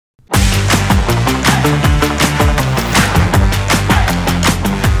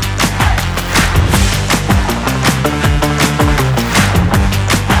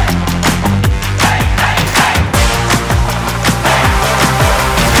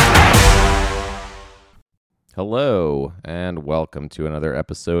Hello, and welcome to another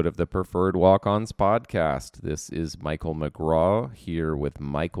episode of the Preferred Walk-Ons podcast. This is Michael McGraw here with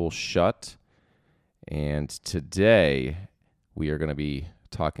Michael Shutt, and today we are going to be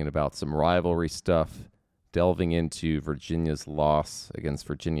talking about some rivalry stuff, delving into Virginia's loss against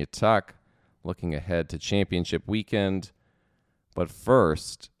Virginia Tech, looking ahead to championship weekend. But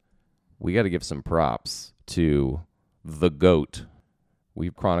first, we got to give some props to the GOAT.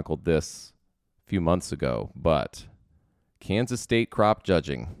 We've chronicled this few months ago, but Kansas State crop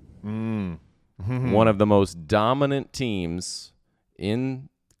judging, one of the most dominant teams in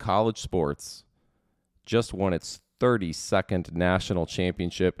college sports, just won its 32nd national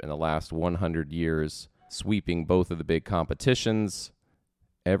championship in the last 100 years, sweeping both of the big competitions.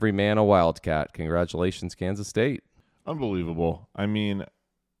 Every man a Wildcat. Congratulations, Kansas State. Unbelievable. I mean,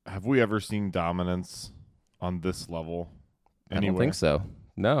 have we ever seen dominance on this level anywhere? I don't think so.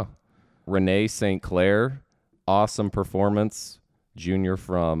 No. Renee St. Clair, awesome performance. Junior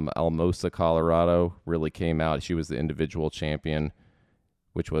from Alamosa, Colorado, really came out. She was the individual champion,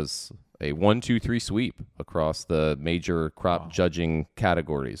 which was a 1-2-3 sweep across the major crop judging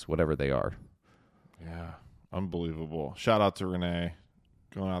categories, whatever they are. Yeah, unbelievable. Shout out to Renee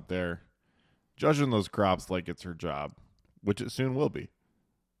going out there, judging those crops like it's her job, which it soon will be,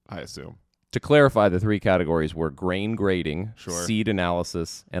 I assume. To clarify, the three categories were grain grading, Sure, seed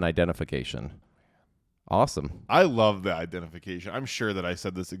analysis, and identification. Awesome. I love the identification. I'm sure that I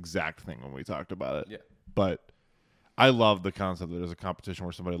said this exact thing when we talked about it. Yeah. But I love the concept that there's a competition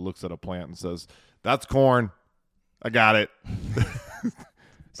where somebody looks at a plant and says, "That's corn. I got it."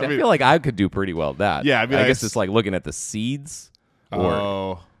 See, I feel like I could do pretty well at that. Yeah, I mean, I guess it's like looking at the seeds.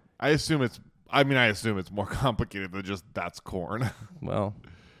 I assume it's more complicated than just "that's corn." Well,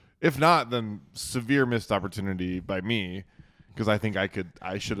 if not, then severe missed opportunity by me, because I think I could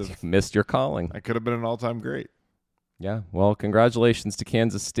have missed your calling. I could have been an all-time great. Yeah. Well, congratulations to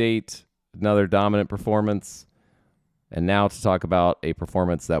Kansas State. Another dominant performance. And now to talk about a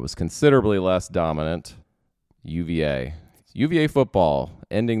performance that was considerably less dominant, UVA. UVA football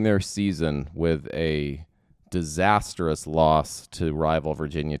ending their season with a disastrous loss to rival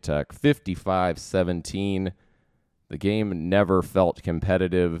Virginia Tech, 55-17. The game never felt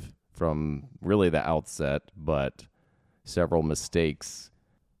competitive from really the outset, but several mistakes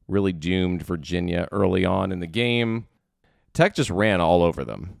really doomed Virginia early on in the game. Tech just ran all over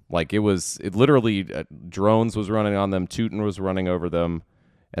them. Like it literally Drones was running on them, Tootin was running over them,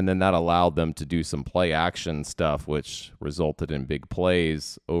 and then that allowed them to do some play action stuff, which resulted in big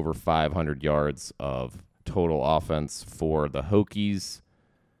plays, over 500 yards of total offense for the Hokies.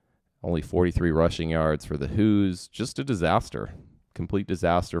 Only 43 rushing yards for the Hoos. Just a disaster. Complete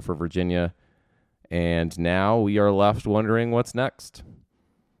disaster for Virginia. And now we are left wondering what's next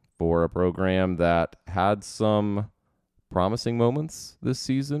for a program that had some promising moments this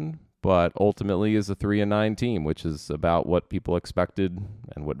season, but ultimately is a 3-9 team, which is about what people expected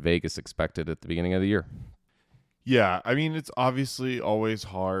and what Vegas expected at the beginning of the year. Yeah, I mean, it's obviously always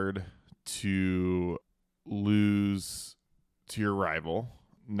hard to lose to your rival.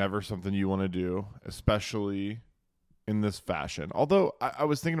 Never something you want to do, especially in this fashion. Although I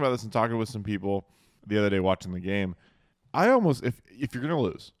was thinking about this and talking with some people the other day watching the game. I almost, if you're going to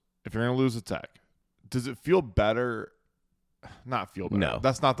lose a Tech, does it feel better? Not feel better. No.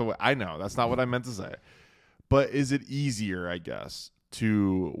 That's not the way. I know. That's not what I meent to say. But is it easier, I guess,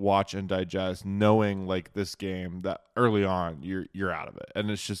 to watch and digest knowing like this game that early on you're out of it.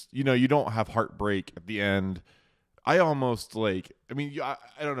 And it's just, you don't have heartbreak at the end. I almost I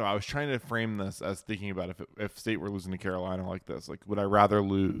don't know. I was trying to frame this as thinking about if State were losing to Carolina like this, like, would I rather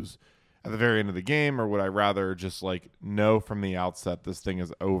lose at the very end of the game, or would I rather just know from the outset this thing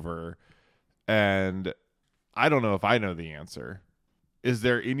is over? And I don't know if I know the answer. Is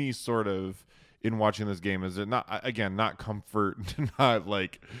there any sort of, in watching this game, is it not comfort, not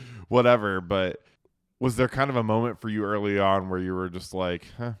whatever, but was there kind of a moment for you early on where you were just like,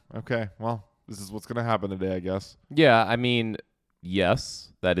 okay, well, this is what's going to happen today, I guess? Yeah, I mean,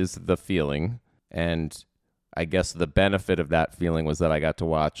 yes, that is the feeling. And I guess the benefit of that feeling was that I got to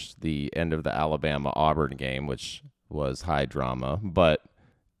watch the end of the Alabama-Auburn game, which was high drama. But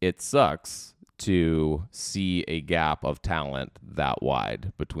it sucks to see a gap of talent that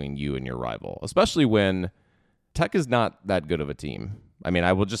wide between you and your rival, especially when Tech is not that good of a team. I mean,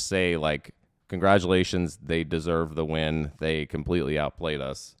 I will just say, congratulations, they deserve the win. They completely outplayed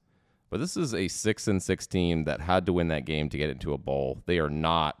us. But this is a 6-6 team that had to win that game to get into a bowl. They are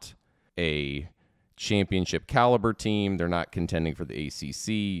not a championship caliber team. They're not contending for the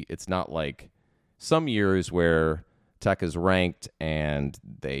ACC. It's not like some years where Tech is ranked and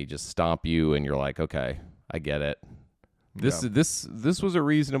they just stomp you and you're like, okay, I get it. This was a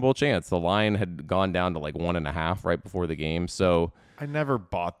reasonable chance. The line had gone down to like 1.5 right before the game. So I never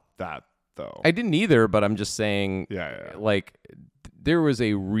bought that though. I didn't either, but I'm just saying, like, there was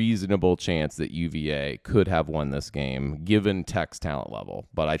a reasonable chance that UVA could have won this game given Tech's talent level.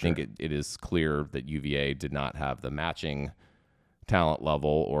 But I think it is clear that UVA did not have the matching talent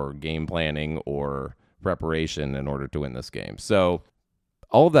level or game planning or preparation in order to win this game. So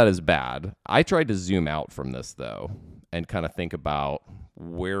all of that is bad. I tried to zoom out from this, though, and kind of think about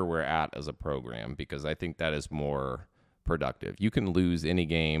where we're at as a program, because I think that is more productive. You can lose any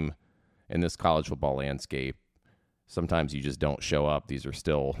game in this college football landscape. Sometimes you just don't show up. These are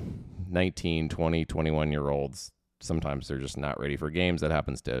still 19, 20, 21-year-olds. Sometimes they're just not ready for games. That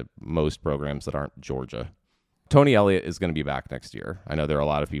happens to most programs that aren't Georgia. Tony Elliott is going to be back next year. I know there are a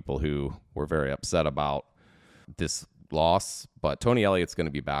lot of people who were very upset about this loss, but Tony Elliott's going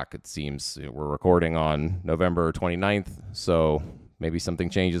to be back. It seems we're recording on November 29th, so maybe something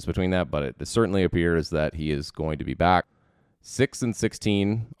changes between that, but it certainly appears that he is going to be back.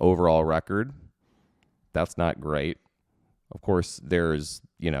 6-16 overall record. That's not great. Of course, there's,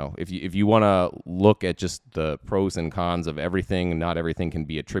 if you want to look at just the pros and cons of everything, not everything can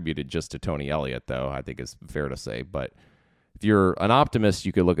be attributed just to Tony Elliott, though, I think is fair to say. But if you're an optimist,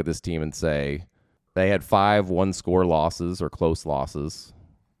 you could look at this team and say they had 5 one-score losses or close losses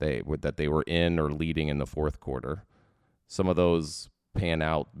that they were in or leading in the fourth quarter. Some of those pan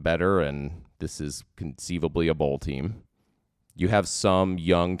out better, and this is conceivably a bowl team. You have some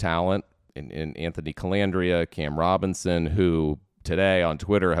young talent in Anthony Calandria, Cam Robinson, who today on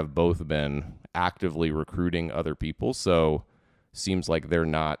Twitter have both been actively recruiting other people. So seems like they're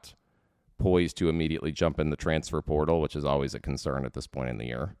not poised to immediately jump in the transfer portal, which is always a concern at this point in the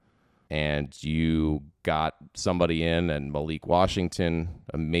year. And you got somebody in, and Malik Washington,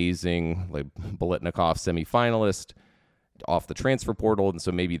 amazing, like Biletnikoff semifinalist off the transfer portal. And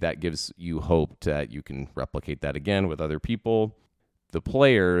so maybe that gives you hope that you can replicate that again with other people. The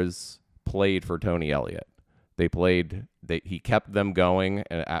players played for Tony Elliott. He kept them going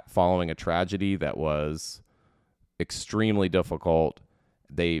following a tragedy that was extremely difficult.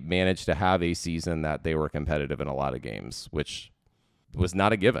 They managed to have a season that they were competitive in a lot of games, which was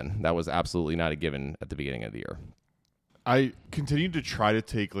not a given. That was absolutely not a given at the beginning of the year. I continue to try to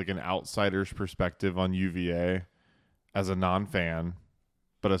take like an outsider's perspective on UVA as a non-fan,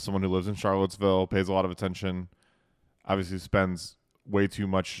 but as someone who lives in Charlottesville, pays a lot of attention, obviously spends way too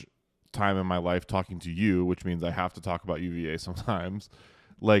much time in my life talking to you, which means I have to talk about UVA sometimes.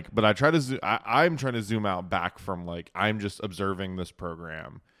 But I try to I'm trying to zoom out back from I'm just observing this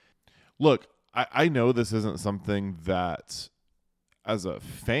program. Look, I know this isn't something that as a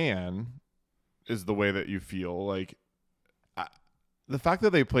fan is the way that you feel. The fact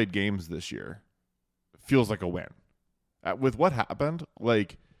that they played games this year feels like a win. With what happened,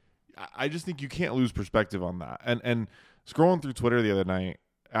 I just think you can't lose perspective on that. And scrolling through Twitter the other night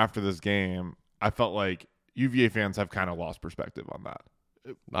after this game, I felt like UVA fans have kind of lost perspective on that.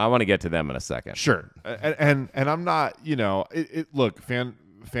 I want to get to them in a second. Sure. And I'm not, look,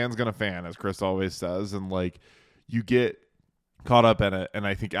 fan's gonna fan, as Chris always says, and you get caught up in it, and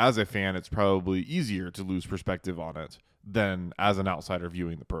I think as a fan it's probably easier to lose perspective on it than as an outsider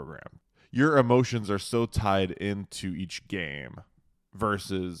viewing the program. Your emotions are so tied into each game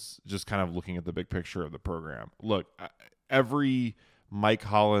versus just kind of looking at the big picture of the program. Look, every Mike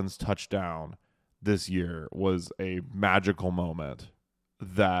Hollins touchdown this year was a magical moment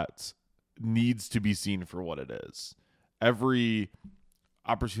that needs to be seen for what it is. Every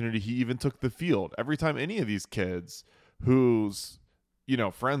opportunity he even took the field, every time any of these kids whose,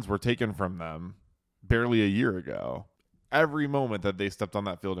 friends were taken from them barely a year ago, every moment that they stepped on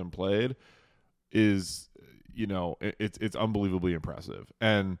that field and played is, it's unbelievably impressive.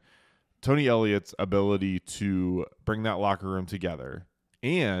 And Tony Elliott's ability to bring that locker room together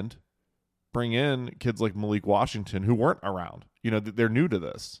and bring in kids like Malik Washington who weren't around, they're new to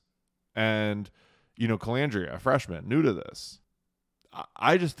this. And, Calandria, a freshman, new to this.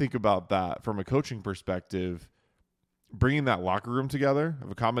 I just think about that from a coaching perspective, bringing that locker room together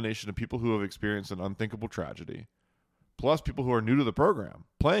of a combination of people who have experienced an unthinkable tragedy, plus people who are new to the program,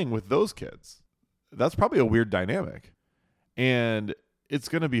 playing with those kids. That's probably a weird dynamic. And it's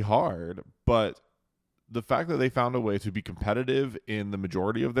going to be hard, but the fact that they found a way to be competitive in the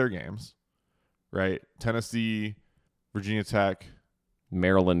majority of their games, right? Tennessee, Virginia Tech,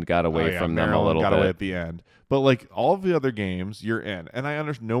 Maryland got away from them a little bit. Got away at the end. But all of the other games, you're in. And I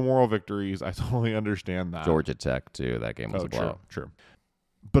understand no moral victories. I totally understand that. Georgia Tech, too. That game was a blowout. True.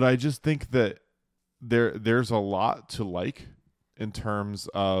 But I just think that there's a lot to like in terms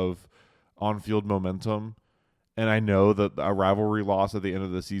of on-field momentum And I know that a rivalry loss at the end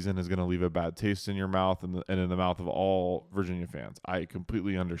of the season is going to leave a bad taste in your mouth and in the mouth of all Virginia fans. I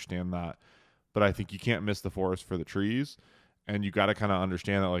completely understand that. But I think you can't miss the forest for the trees. And you got to kind of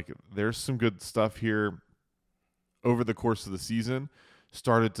understand that, like, there's some good stuff here over the course of the season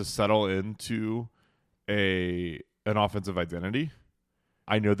started to settle into an offensive identity.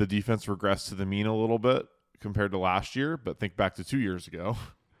 I know the defense regressed to the mean a little bit compared to last year, but think back to 2 years ago.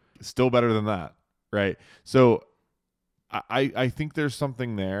 Still better than that, right? So I think there's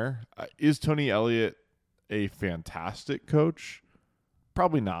something there. Is Tony Elliott a fantastic coach?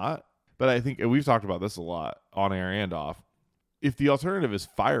 Probably not. But I think, and we've talked about this a lot on air and off, if the alternative is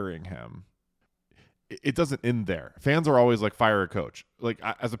firing him, it doesn't end there. Fans are always like, fire a coach. Like,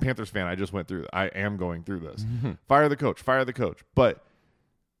 as a Panthers fan, I just went through, I am going through this. Fire the coach. But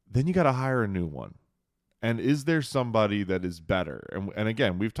then you got to hire a new one. And is there somebody that is better? And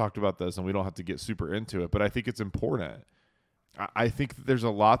again, we've talked about this, and we don't have to get super into it, but I think it's important. I think that there's a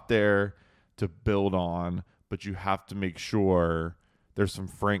lot there to build on, but you have to make sure there's some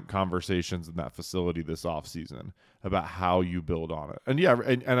frank conversations in that facility this offseason about how you build on it. And yeah,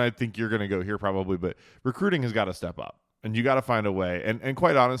 and I think you're going to go here probably, but recruiting has got to step up, and you got to find a way. And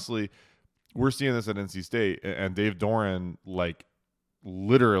quite honestly, we're seeing this at NC State, and Dave Doran, like,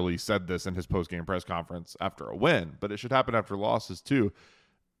 literally said this in his post-game press conference after a win, but it should happen after losses too.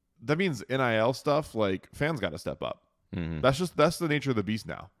 That means NIL stuff, like, fans got to step up. Mm-hmm. That's the nature of the beast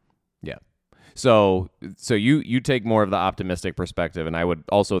now. Yeah. So you take more of the optimistic perspective, and I would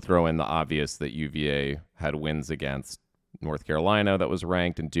also throw in the obvious that UVA had wins against North Carolina that was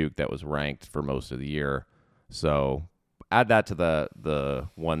ranked and Duke that was ranked for most of the year. So add that to the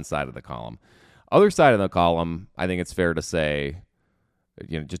one side of the column. Other side of the column, I think it's fair to say,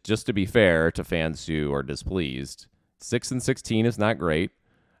 you know, just to be fair to fans who are displeased, 6-16 is not great.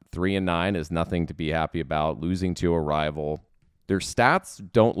 3-9 is nothing to be happy about. Losing to a rival. Their stats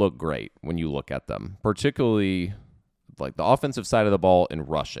don't look great when you look at them, particularly like the offensive side of the ball in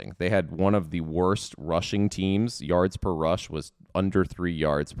rushing. They had one of the worst rushing teams. Yards per rush was under 3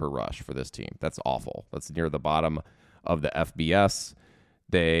 yards per rush for this team. That's awful. That's near the bottom of the FBS.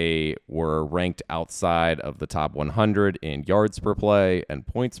 They were ranked outside of the top 100 in yards per play and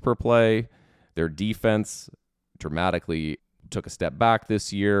points per play. Their defense dramatically took a step back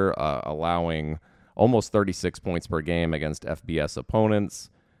this year, allowing almost 36 points per game against FBS opponents.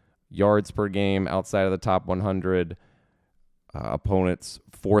 Yards per game outside of the top 100. Opponents'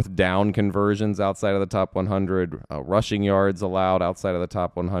 fourth down conversions outside of the top 100. Rushing yards allowed outside of the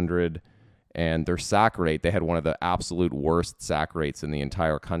top 100. And their sack rate, they had one of the absolute worst sack rates in the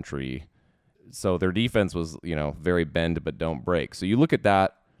entire country. So their defense was, very bend but don't break. So you look at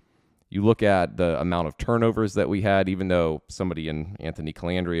that. You look at the amount of turnovers that we had, even though somebody in Anthony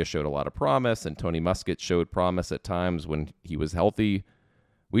Calandria showed a lot of promise and Tony Muskett showed promise at times when he was healthy,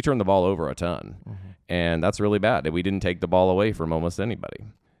 we turned the ball over a ton. Mm-hmm. And that's really bad. We didn't take the ball away from almost anybody.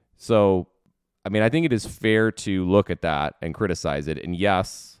 So, I think it is fair to look at that and criticize it. And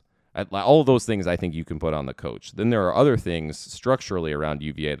yes, all of those things I think you can put on the coach. Then there are other things structurally around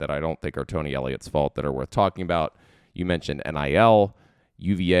UVA that I don't think are Tony Elliott's fault that are worth talking about. You mentioned NIL.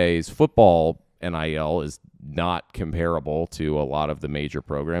 UVA's football NIL is not comparable to a lot of the major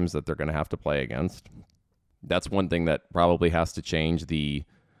programs that they're going to have to play against. That's one thing that probably has to change. The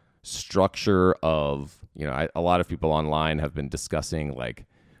structure of, a lot of people online have been discussing, like,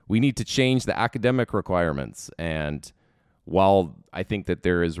 we need to change the academic requirements. And while I think that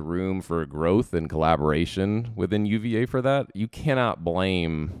there is room for growth and collaboration within UVA for that, you cannot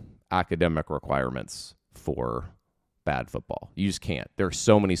blame academic requirements for bad football. You just can't. There are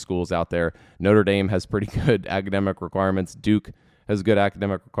so many schools out there. Notre Dame has pretty good academic requirements. Duke has good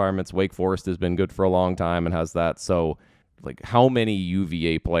academic requirements. Wake Forest has been good for a long time and has that. So, like, how many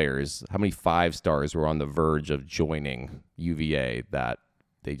UVA players, how many 5-stars were on the verge of joining UVA that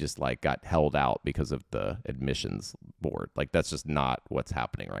they just, got held out because of the admissions board? Like, that's just not what's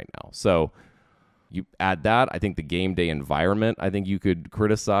happening right now. So you add that. I think the game day environment, I think you could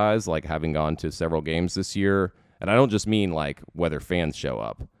criticize, like, having gone to several games this year. And I don't just mean, whether fans show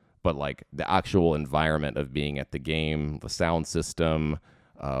up, but, the actual environment of being at the game, the sound system,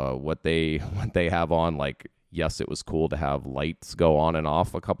 what they have on. Yes, it was cool to have lights go on and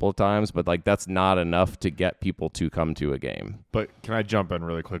off a couple of times, but, that's not enough to get people to come to a game. But can I jump in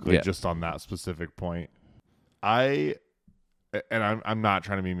really quickly just on that specific point? I'm not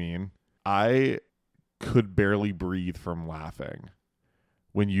trying to be mean. I could barely breathe from laughing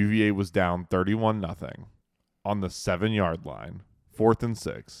when UVA was down 31-0. On the 7-yard line, 4th and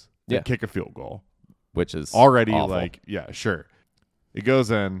 6, kick a field goal, which is already awful. sure. It goes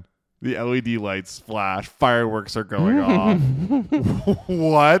in. The LED lights flash. Fireworks are going off.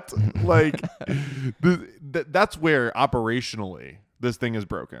 What? Like, that's where operationally this thing is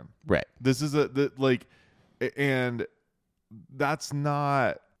broken. Right. This is and that's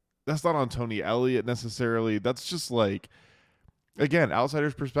not on Tony Elliott necessarily. That's just like, again,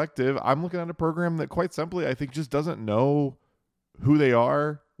 outsider's perspective. I'm looking at a program that quite simply I think just doesn't know who they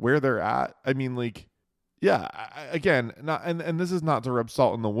are, where they're at. I mean, like, yeah, again, not and this is not to rub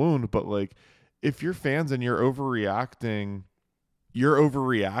salt in the wound, but like, if you're fans and you're overreacting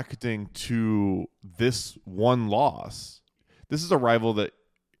to this one loss. This is a rival that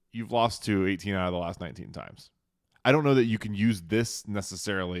you've lost to 18 out of the last 19 times. I don't know that you can use this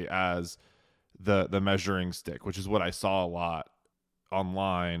necessarily as the measuring stick, which is what I saw a lot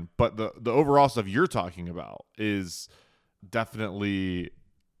online. But the overall stuff you're talking about is definitely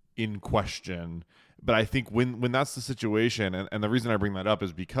in question. But I think when that's the situation, and the reason I bring that up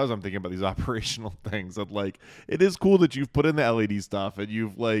is because I'm thinking about these operational things. That, like, it is cool that you've put in the LED stuff and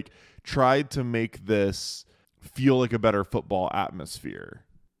you've like tried to make this feel like a better football atmosphere.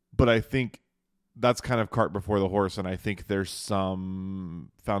 But I think that's kind of cart before the horse, and I think there's some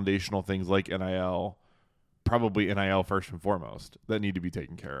foundational things like NIL, probably NIL first and foremost, that need to be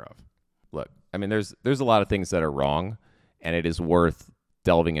taken care of. Look, I mean, there's a lot of things that are wrong, and it is worth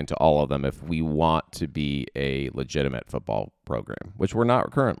delving into all of them if we want to be a legitimate football program, which we're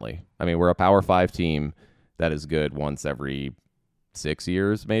not currently. I mean, we're a Power 5 team that is good once every 6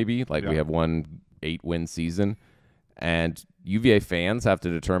 years, maybe. Like, we have one 8-win season, and UVA fans have to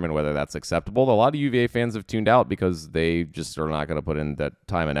determine whether that's acceptable. A lot of UVA fans have tuned out because they just are not going to put in that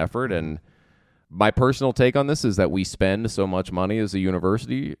time and effort. And my personal take on this is that we spend so much money as a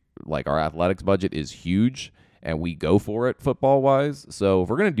university. Like, our athletics budget is huge, and we go for it football-wise. So if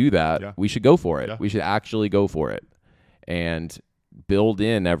we're going to do that, we should go for it. Yeah. We should actually go for it and build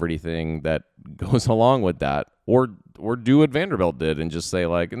in everything that goes along with that, or do what Vanderbilt did and just say,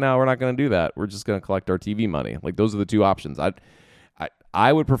 like, no, we're not going to do that. We're just going to collect our TV money. Like, those are the two options.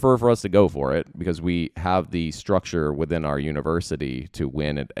 I would prefer for us to go for it because we have the structure within our university to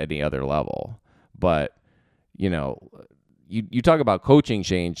win at any other level. But, you talk about coaching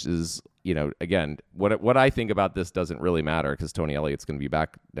changes. Again, what I think about this doesn't really matter because Tony Elliott's going to be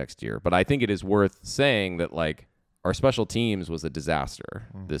back next year. But I think it is worth saying that, like, our special teams was a disaster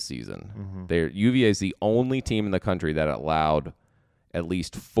this season. UVA is the only team in the country that allowed at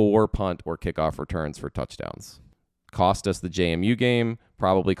least 4 punt or kickoff returns for touchdowns. Cost us the JMU game,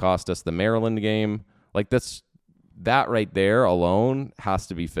 probably cost us the Maryland game. Like, that right there alone has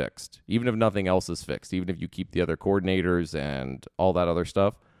to be fixed, even if nothing else is fixed, even if you keep the other coordinators and all that other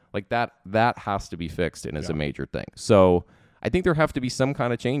stuff. Like, that has to be fixed and is a major thing. So I think there have to be some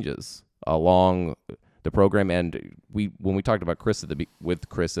kind of changes along the program. And when we talked about Chris with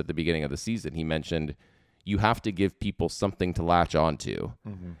Chris at the beginning of the season, he mentioned you have to give people something to latch onto.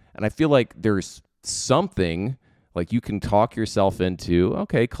 And I feel like there's something, like, you can talk yourself into,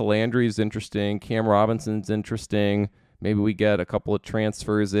 okay, Calandri's interesting, Cam Robinson's interesting, maybe we get a couple of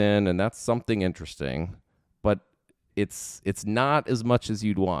transfers in, and that's something interesting. But it's not as much as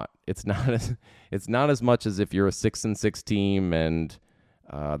you'd want. It's not as much as if you're a 6-6 team and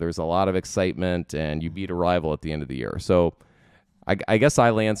there's a lot of excitement and you beat a rival at the end of the year. So I guess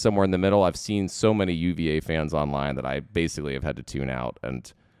I land somewhere in the middle. I've seen so many UVA fans online that I basically have had to tune out,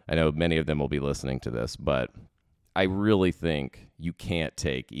 and I know many of them will be listening to this, but I really think you can't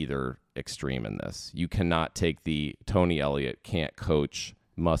take either extreme in this. You cannot take the Tony Elliott can't coach,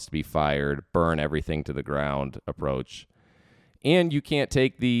 must be fired, burn everything to the ground approach. And you can't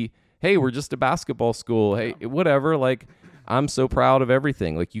take the, hey, we're just a basketball school. Hey, whatever. Like, I'm so proud of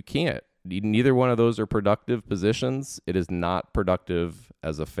everything. Like, you can't. Neither one of those are productive positions. It is not productive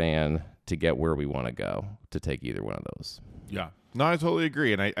as a fan to get where we want to go to take either one of those. Yeah. No, I totally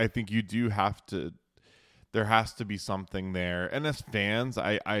agree. And I think you do have to, there has to be something there. And as fans,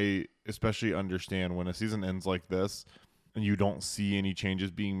 I especially understand when a season ends like this and you don't see any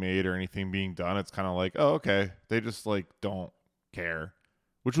changes being made or anything being done. It's kind of like, oh, okay. They just, like, don't care,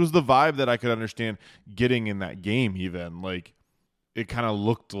 which was the vibe that I could understand getting in that game. Even, like, it kind of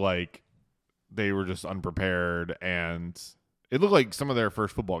looked like they were just unprepared, and it looked like some of their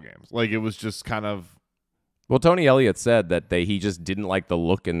first football games. Like, it was just kind of. Well, Tony Elliott said that he just didn't like the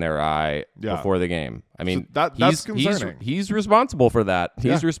look in their eye before the game. I mean, so that's concerning. He's responsible for that.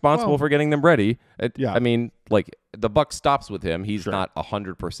 He's responsible for getting them ready. I mean, like, the buck stops with him. He's not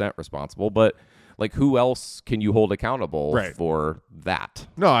 100% responsible, but, like, who else can you hold accountable for that?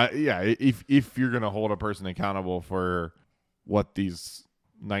 No, if you're going to hold a person accountable for what these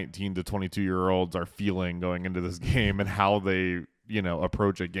 19 to 22-year-olds are feeling going into this game and how they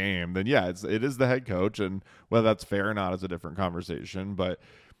approach a game, then yeah, it is the head coach, and whether that's fair or not is a different conversation. But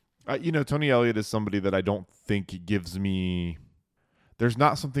Tony Elliott is somebody that I don't think gives me. There's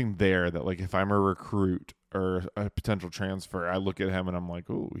not something there that, like, if I'm a recruit or a potential transfer, I look at him and I'm like,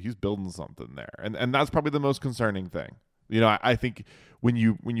 oh, he's building something there, and that's probably the most concerning thing. I think when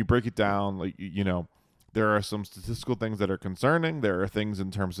you break it down, like, there are some statistical things that are concerning. There are things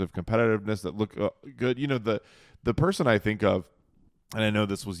in terms of competitiveness that look good. The person I think of, and I know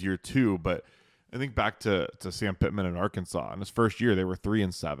this was year 2, but I think back to Sam Pittman in Arkansas. In his first year, they were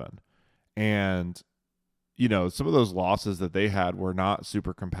 3-7, and some of those losses that they had were not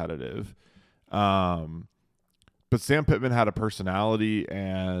super competitive. But Sam Pittman had a personality,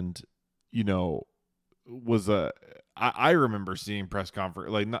 and I remember seeing press conference,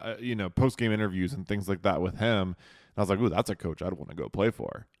 like, post-game interviews and things like that with him. And I was like, ooh, that's a coach I'd want to go play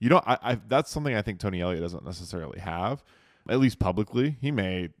for. That's something I think Tony Elliott doesn't necessarily have, at least publicly. He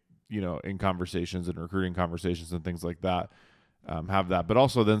may, in conversations and recruiting conversations and things like that, have that. But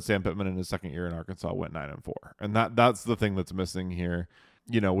also then Sam Pittman in his second year in Arkansas went 9-4. And that's the thing that's missing here.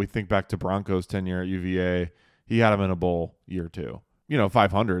 We think back to Broncos' tenure at UVA. He had him in a bowl year 2,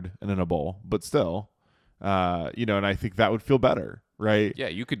 500 and in a bowl, but still, and I think that would feel better, right? Yeah,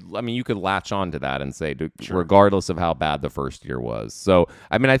 you could latch on to that and say, Sure. regardless of how bad the first year was. So,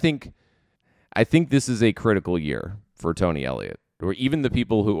 I think this is a critical year for Tony Elliott. Or even the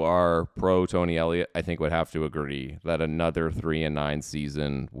people who are pro Tony Elliott, I think, would have to agree that another 3-9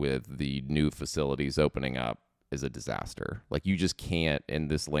 season with the new facilities opening up is a disaster. Like, you just can't, in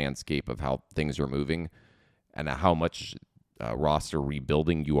this landscape of how things are moving and how much roster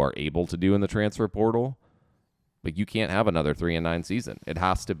rebuilding you are able to do in the transfer portal. Like, you can't have another 3-9 season. It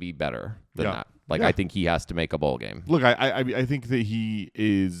has to be better than that. Like, I think he has to make a bowl game. Look, I think that he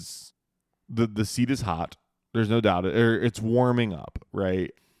is the seat is hot. There's no doubt. It's warming up,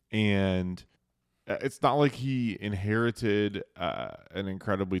 right? And it's not like he inherited an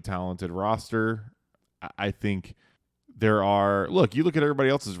incredibly talented roster. I think there are. Look, you look at everybody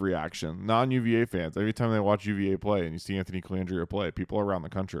else's reaction. Non-UVA fans, every time they watch UVA play and you see Anthony Calandria play, people around the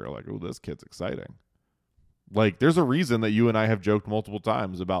country are like, "Oh, this kid's exciting." Like, there's a reason that you and I have joked multiple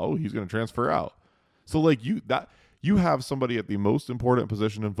times about, oh, he's going to transfer out. So, like, you have somebody at the most important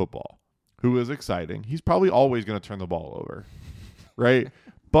position in football who is exciting. He's probably always going to turn the ball over, right?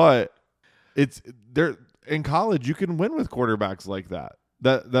 But it's there in college. You can win with quarterbacks like that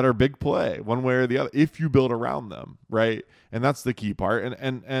are big play one way or the other if you build around them, right? And that's the key part.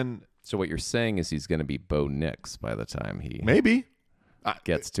 And so what you're saying is he's going to be Bo Nix by the time he maybe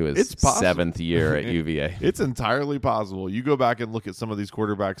gets to his 7th year at UVA. It's entirely possible. You go back and look at some of these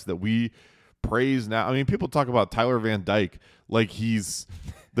quarterbacks that we praise now. I mean, people talk about Tyler Van Dyke like he's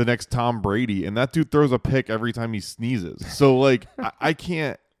the next Tom Brady, and that dude throws a pick every time he sneezes. So, like, I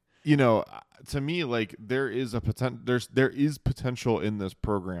can't, to me, like, there is potential in this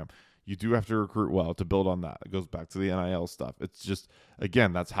program. You do have to recruit well to build on that. It goes back to the NIL stuff. It's just,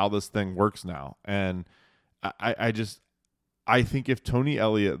 again, that's how this thing works now. And I think if Tony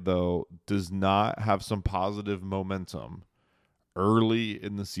Elliott, though, does not have some positive momentum early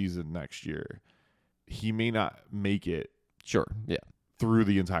in the season next year, he may not make it. Sure, yeah. Through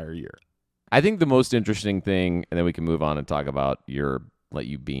the entire year. I think the most interesting thing, and then we can move on and talk about let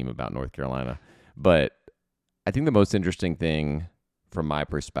you beam about North Carolina, but I think the most interesting thing from my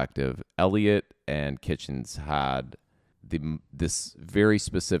perspective, Elliott and Kitchens had this very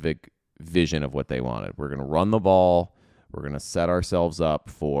specific vision of what they wanted. We're going to run the ball. We're going to set ourselves up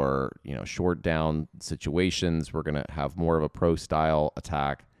for, short down situations. We're going to have more of a pro-style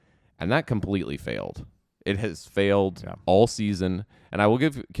attack. And that completely failed. It has failed all season. And I will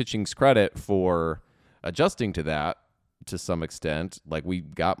give Kitchings credit for adjusting to that to some extent. Like, we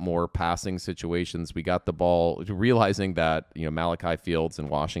got more passing situations. We got the ball, realizing that, Malachi Fields and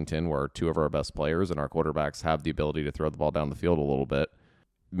Washington were 2 of our best players, and our quarterbacks have the ability to throw the ball down the field a little bit,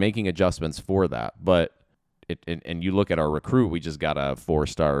 making adjustments for that. But and you look at our recruit, we just got a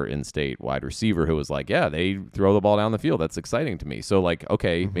 4-star in-state wide receiver who was like, yeah, they throw the ball down the field. That's exciting to me. So, like,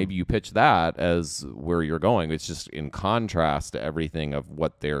 okay, maybe you pitch that as where you're going. It's just in contrast to everything of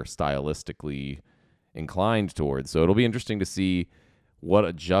what they're stylistically inclined towards. So it'll be interesting to see what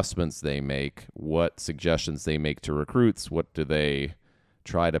adjustments they make, what suggestions they make to recruits. What do they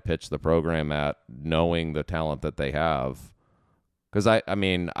try to pitch the program at, knowing the talent that they have? Because, I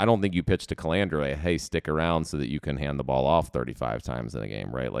don't think you pitch to Calandra, hey, stick around so that you can hand the ball off 35 times in a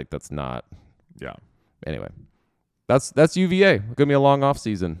game, right? Like, that's not. Yeah. Anyway, that's UVA. It's going to be a long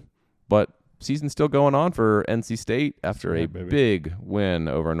offseason. But season's still going on for NC State after a big win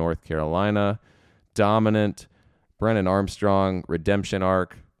over North Carolina. Dominant Brennan Armstrong redemption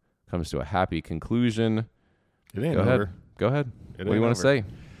arc comes to a happy conclusion. It ain't Go over. ahead. Go ahead. It What do you want to say?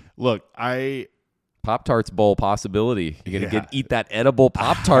 Look, Pop-Tarts Bowl possibility. You're going to Yeah. eat that edible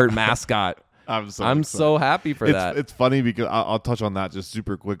Pop-Tart mascot. I'm I'm so happy for that. It's funny because I'll touch on that just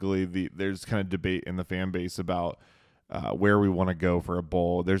super quickly. There's kind of debate in the fan base about where we want to go for a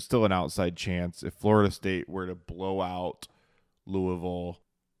bowl. There's still an outside chance if Florida State were to blow out Louisville,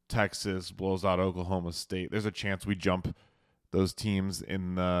 Texas blows out Oklahoma State, there's a chance we jump those teams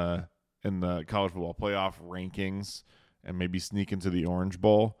in the college football playoff rankings and maybe sneak into the Orange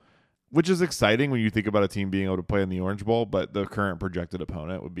Bowl, which is exciting when you think about a team being able to play in the Orange Bowl, but the current projected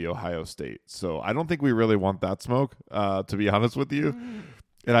opponent would be Ohio State. So I don't think we really want that smoke, to be honest with you.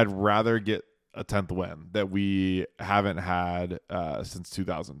 And I'd rather get a 10th win that we haven't had since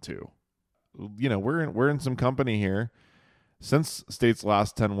 2002. You know, we're in some company here. Since State's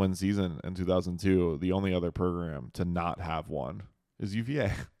last 10-win season in 2002, the only other program to not have one is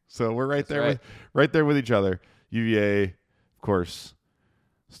UVA. So we're right there, right there with each other. UVA, of course,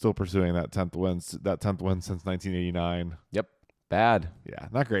 still pursuing that 10th win since 1989. Yep. Bad. Yeah,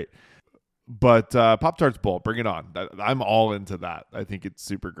 not great. But Pop-Tarts Bowl, bring it on. I'm all into that. I think it's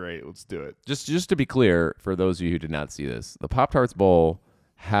super great. Let's do it. Just to be clear, for those of you who did not see this, the Pop-Tarts Bowl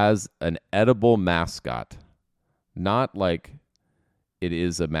has an edible mascot. Not like it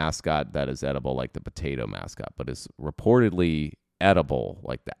is a mascot that is edible like the potato mascot, but it's reportedly edible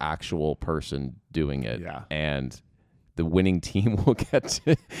like the actual person doing it. Yeah. And the winning team will get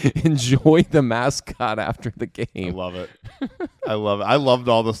to enjoy the mascot after the game. I love it. I love it. I loved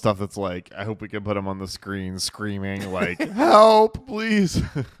all the stuff that's like, I hope we can put him on the screen screaming like, help, please.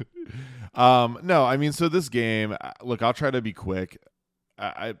 No, I mean, so this game, look, I'll try to be quick.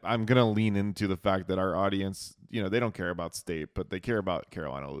 I'm going to lean into the fact that our audience, you know, they don't care about State, but they care about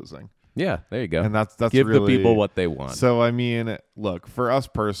Carolina losing. Yeah, there you go. And that's Give really, the people what they want. So, I mean, look, for us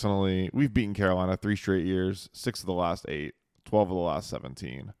personally, we've beaten Carolina 3 straight years, 6 of the last 8, 12 of the last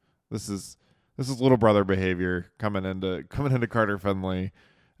 17. This is little brother behavior coming into Carter Finley.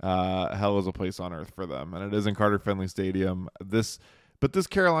 Hell is a place on earth for them, and it is in Carter Finley Stadium. But this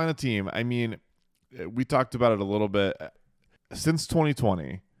Carolina team, I mean, we talked about it a little bit. Since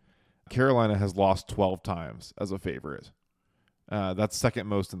 2020, Carolina has lost 12 times as a favorite. That's second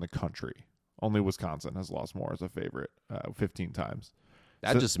most in the country. Only Wisconsin has lost more as a favorite, 15 times.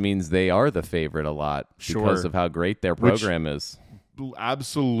 That just means they are the favorite a lot because of how great their program is.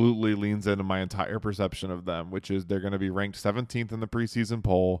 Absolutely leans into my entire perception of them, which is they're going to be ranked 17th in the preseason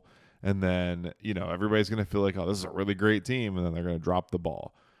poll. And then, you know, everybody's going to feel like, oh, this is a really great team. And then they're going to drop the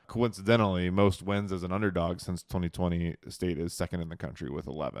ball. Coincidentally, most wins as an underdog since 2020, State is second in the country with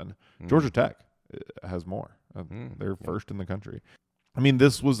 11. Georgia Tech has more. They're first in the country. I mean,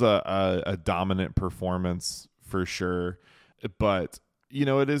 this was a dominant performance for sure. But, you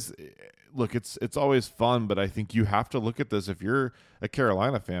know, it is – look, it's always fun, but I think you have to look at this. If you're a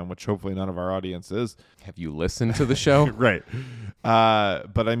Carolina fan, which hopefully none of our audience is. Have you listened to the show? Right.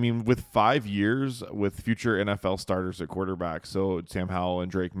 But, I mean, with 5 years with future NFL starters at quarterback, so Sam Howell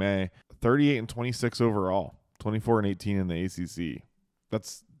and Drake May, 38 and 26 overall, 24 and 18 in the ACC.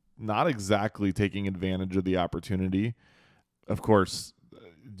 That's not exactly taking advantage of the opportunity. Of course,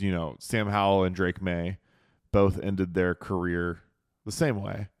 you know, Sam Howell and Drake May both ended their career the same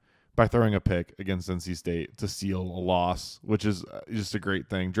way by throwing a pick against NC State to seal a loss, which is just a great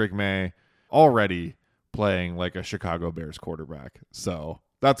thing. Drake May already playing like a Chicago Bears quarterback. So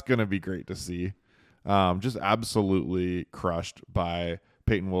that's going to be great to see. Just absolutely crushed by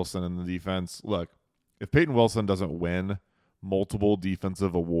Peyton Wilson and the defense. Look, if Peyton Wilson doesn't win multiple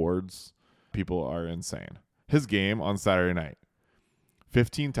defensive awards, people are insane. His game on Saturday night,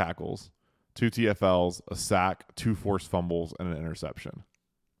 15 tackles, 2 TFLs, a sack, 2 forced fumbles, and an interception.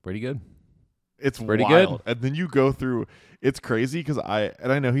 Pretty good. It's pretty wild. good. And then you go through, it's crazy because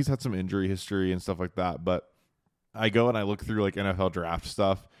I know he's had some injury history and stuff like that, but I go and I look through like NFL draft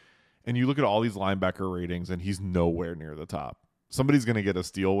stuff, and you look at all these linebacker ratings, and he's nowhere near the top. Somebody's going to get a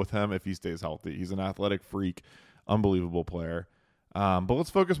steal with him if he stays healthy. He's an athletic freak, unbelievable player. But let's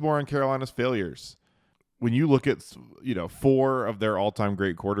focus more on Carolina's failures. When you look at, you know, 4 of their all-time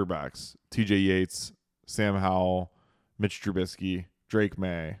great quarterbacks, TJ Yates, Sam Howell, Mitch Trubisky, Drake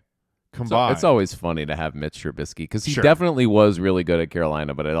May, combined. It's always funny to have Mitch Trubisky because he Sure. definitely was really good at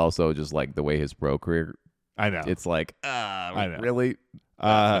Carolina, but it also just like the way his pro career, I know. it's like, I know. really?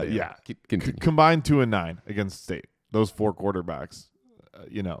 Yeah. Continue. Combined 2-9 against State. Those 4 quarterbacks,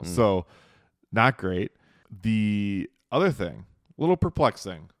 so not great. The other thing, a little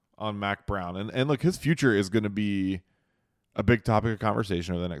perplexing on Mac Brown. And look, his future is going to be a big topic of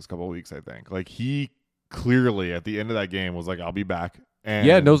conversation over the next couple of weeks, I think. Like, he clearly at the end of that game was like, I'll be back. And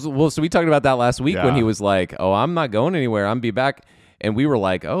Yeah, no. Well, so we talked about that last week when Yeah. he was like, "Oh, I'm not going anywhere. I'm be back," and we were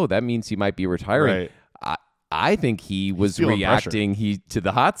like, "Oh, that means he might be retiring." Right. I think he was feeling reacting to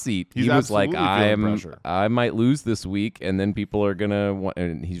the hot seat. He's he was like, absolutely feeling pressure. I might lose this week, and then people are gonna want.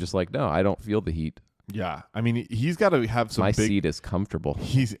 And he's just like, no, I don't feel the heat. Yeah, I mean, he's got to have some. My big, seat is comfortable.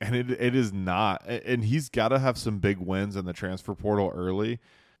 It is not, and he's got to have some big wins in the transfer portal early,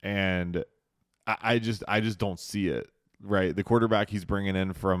 and I just don't see it. Right, the quarterback he's bringing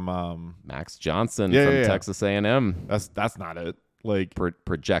in from Max Johnson Yeah, from yeah, yeah. Texas A&M. That's not it. Like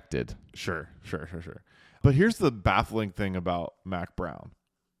Projected. Sure. But here's the baffling thing about Mac Brown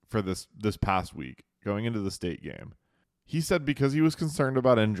for this past week going into the state game. He said because he was concerned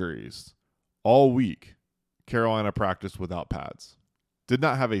about injuries all week, Carolina practiced without pads. Did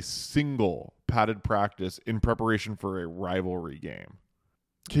not have a single padded practice in preparation for a rivalry game.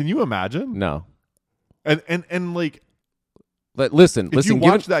 Can you imagine? No. And like, But listen, if you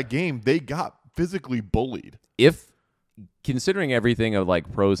watch that game, they got physically bullied. If considering everything of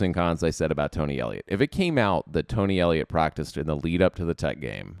like pros and cons I said about Tony Elliott, if it came out that Tony Elliott practiced in the lead up to the Tech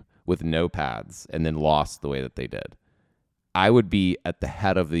game with no pads and then lost the way that they did, I would be at the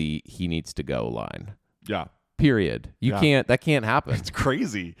head of the he needs to go line. Yeah. Period. That can't happen. It's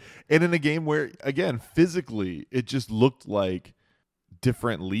crazy. And in a game where, again, physically, it just looked like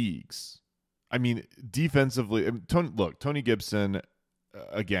different leagues. I mean, defensively, Tony Gibson,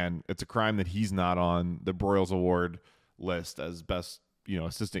 again, it's a crime that he's not on the Broyles Award list as best,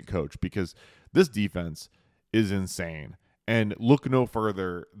 assistant coach, because this defense is insane. And look no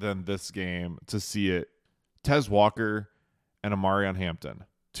further than this game to see it. Tez Walker and Amarion Hampton,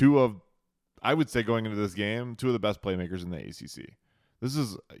 I would say going into this game, two of the best playmakers in the ACC. This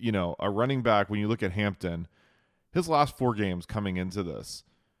is, a running back. When you look at Hampton, his last 4 games coming into this,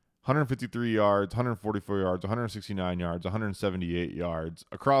 153 yards, 144 yards, 169 yards, 178 yards.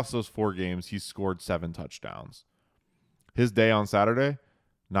 Across those 4 games, he's scored 7 touchdowns. His day on Saturday,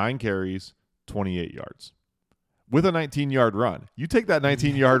 9 carries, 28 yards. With a 19-yard run. You take that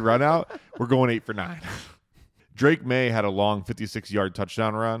 19-yard run out, we're going 8 for 9. Drake May had a long 56-yard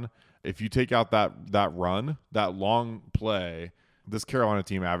touchdown run. If you take out that run, that long play, this Carolina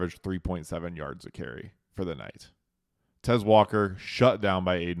team averaged 3.7 yards a carry for the night. Tez Walker shut down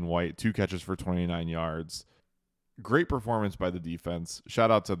by Aiden White, 2 catches for 29 yards. Great performance by the defense.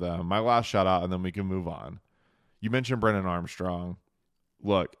 Shout out to them. My last shout out, and then we can move on. You mentioned Brennan Armstrong.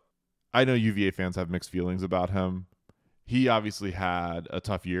 Look, I know UVA fans have mixed feelings about him. He obviously had a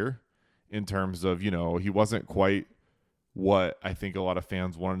tough year in terms of, he wasn't quite what I think a lot of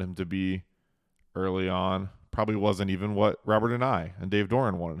fans wanted him to be early on. Probably wasn't even what Robert and I and Dave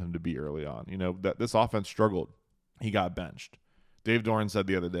Doran wanted him to be early on. That this offense struggled. He got benched. Dave Doran said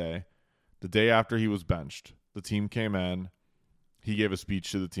the other day, the day after he was benched, the team came in. He gave a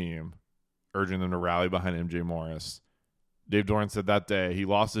speech to the team, urging them to rally behind MJ Morris. Dave Doran said that day he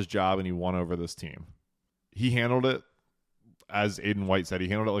lost his job and he won over this team. He handled it, as Aiden White said, he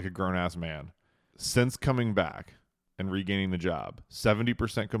handled it like a grown-ass man. Since coming back and regaining the job,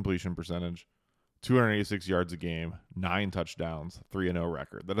 70% completion percentage, 286 yards a game, 9 touchdowns, 3-0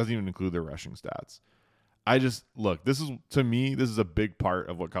 record. That doesn't even include their rushing stats. This is a big part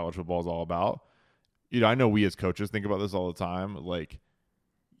of what college football is all about. I know we as coaches think about this all the time. Like,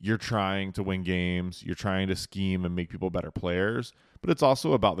 you're trying to win games, you're trying to scheme and make people better players, but it's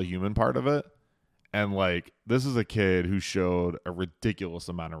also about the human part of it. And like, this is a kid who showed a ridiculous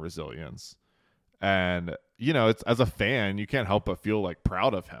amount of resilience. And, it's, as a fan, you can't help but feel like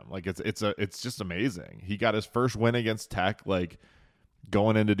proud of him. Like, it's just amazing. He got his first win against Tech, like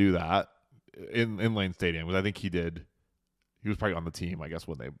going in to do that in Lane Stadium, because I think he was probably on the team, I guess,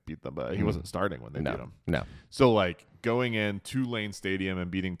 when they beat them, but he wasn't starting when they beat them. No. So like, going in to Lane Stadium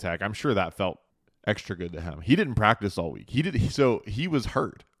and beating Tech, I'm sure that felt extra good to him. He didn't practice all week. So he was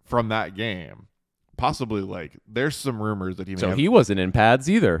hurt from that game. Possibly, like, there's some rumors that he wasn't in pads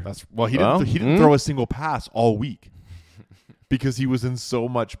either. He didn't throw a single pass all week because he was in so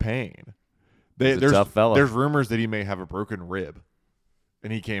much pain. He's a tough fella. There's rumors that he may have a broken rib,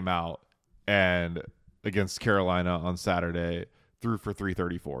 and he came out and against Carolina on Saturday threw for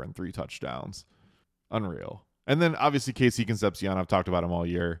 334 and 3 touchdowns. Unreal. And then obviously Casey Concepcion, I've talked about him all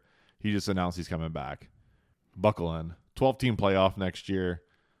year. He just announced he's coming back. Buckle in. 12-team playoff next year.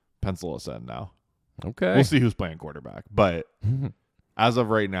 Pencil us in now. Okay. We'll see who's playing quarterback. But as of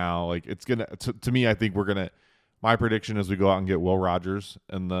right now, like, it's going to me, I think my prediction is we go out and get Will Rogers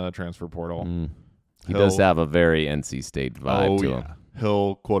in the transfer portal. He does have a very NC State vibe to him.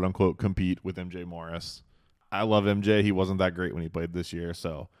 He'll, quote unquote, compete with MJ Morris. I love MJ. He wasn't that great when he played this year,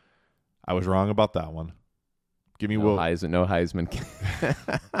 so I was wrong about that one. Give me No Will.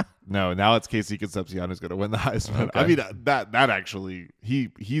 Heisman. No, now it's Casey Concepcion who's going to win the Heisman. Okay. I mean, that actually,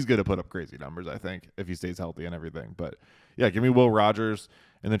 he's going to put up crazy numbers, I think, if he stays healthy and everything. But yeah, give me Will Rogers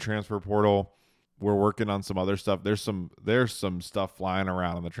in the transfer portal. We're working on some other stuff. There's some stuff flying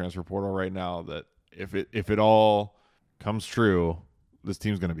around in the transfer portal right now that if it all comes true, this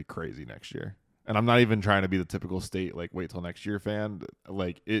team's going to be crazy next year. And I'm not even trying to be the typical State like wait till next year fan.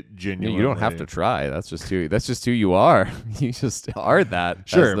 Like it genuinely. You don't have to try. That's just who you are. You just are that.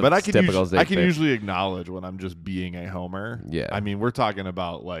 Sure, but I can fan. usually acknowledge when I'm just being a homer. Yeah. I mean, we're talking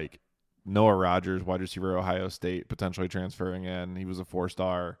about like Noah Rogers, wide receiver, Ohio State, potentially transferring in. He was a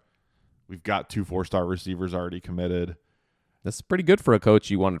 4-star. We've got 2 4-star receivers already committed. That's pretty good for a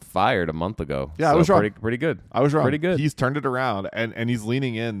coach you wanted fired a month ago. Yeah, I was wrong. Pretty good. I was wrong. Pretty good. He's turned it around, and he's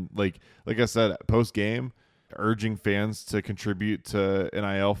leaning in, like I said, post game, urging fans to contribute to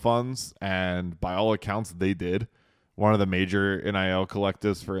NIL funds, and by all accounts, they did. One of the major NIL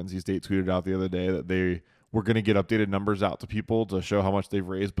collectives for NC State tweeted out the other day that they were going to get updated numbers out to people to show how much they've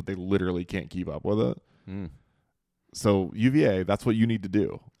raised, but they literally can't keep up with it. So UVA, that's what you need to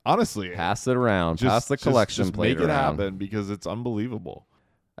do. Honestly, pass it around. Pass the collection just plate make it around. happen because it's unbelievable.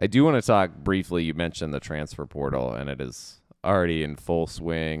 I do want to talk briefly. You mentioned the transfer portal, and it is already in full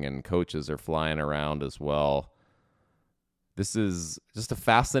swing, and coaches are flying around as well. This is just a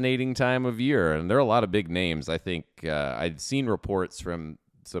fascinating time of year, and there are a lot of big names. I think I'd seen reports from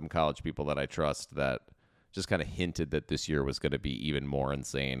some college people that I trust that just kind of hinted that this year was going to be even more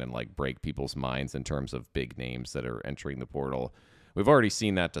insane and like break people's minds in terms of big names that are entering the portal. We've already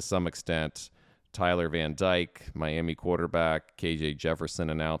seen that to some extent. Tyler Van Dyke, Miami quarterback, KJ Jefferson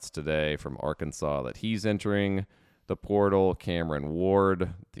announced today from Arkansas that he's entering the portal. Cameron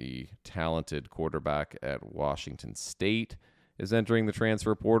Ward, the talented quarterback at Washington State, is entering the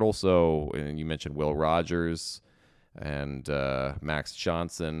transfer portal. So, and you mentioned Will Rogers and Max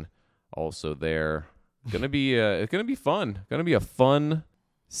Johnson also there. It's gonna be fun. Gonna be a fun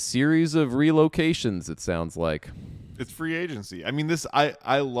series of relocations. It sounds like. It's free agency. I mean,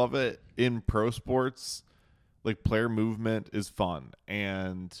 I love it in pro sports. Like player movement is fun,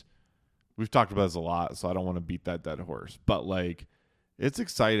 and we've talked about this a lot, so I don't want to beat that dead horse. But like, it's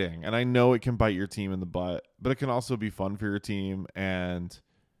exciting, and I know it can bite your team in the butt, but it can also be fun for your team. And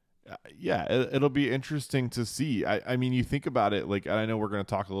yeah, it'll be interesting to see. I mean, you think about it, like, and I know we're going to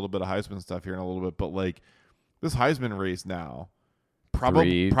talk a little bit of Heisman stuff here in a little bit, but like this Heisman race now.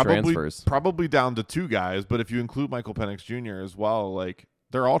 Probably down to 2 guys, but if you include Michael Penix Jr. as well, like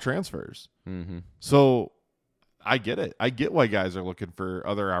they're all transfers. Mm-hmm. So I get it. I get why guys are looking for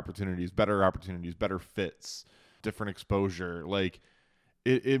other opportunities, better fits, different exposure. Like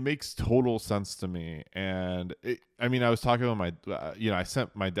it makes total sense to me. And I mean, I was talking with my, I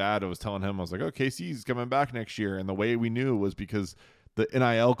sent my dad. I was telling him, I was like, oh, KC's coming back next year, and the way we knew was because the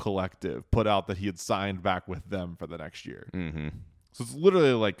NIL collective put out that he had signed back with them for the next year. Mm-hmm. So it's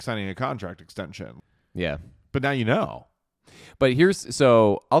literally like signing a contract extension. Yeah. But now you know. But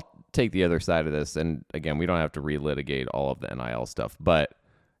so I'll take the other side of this. And again, we don't have to relitigate all of the NIL stuff. But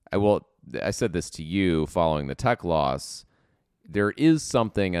I said this to you following the Tech loss. There is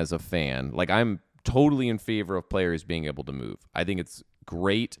something as a fan. Like I'm totally in favor of players being able to move. I think it's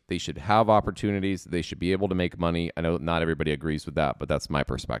great. They should have opportunities. They should be able to make money. I know not everybody agrees with that, but that's my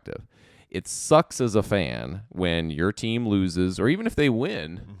perspective. It sucks as a fan when your team loses, or even if they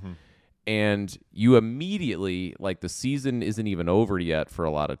win, and you immediately, like the season isn't even over yet for a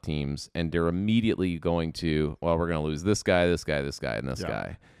lot of teams, and they're immediately going to, well, we're going to lose this guy, and this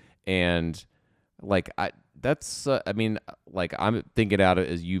guy. And like, I'm thinking out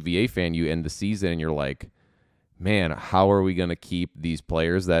as a UVA fan, you end the season and you're like, man, how are we going to keep these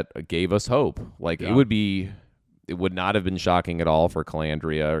players that gave us hope? Like it would not have been shocking at all for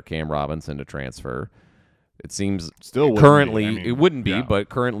Calandria or Cam Robinson to transfer. It seems still currently it wouldn't be, but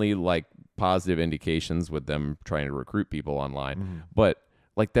currently like positive indications with them trying to recruit people online. Mm-hmm. But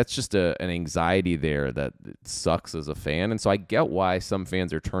like that's just an anxiety there that sucks as a fan. And so I get why some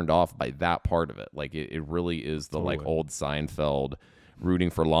fans are turned off by that part of it. Like it really is the like old Seinfeld rooting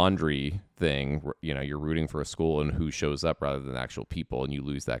for laundry thing. You're rooting for a school and who shows up rather than actual people, and you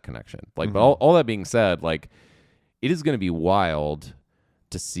lose that connection. Like, but all that being said, like, it is going to be wild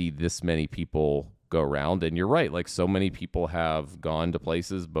to see this many people go around. And you're right. Like so many people have gone to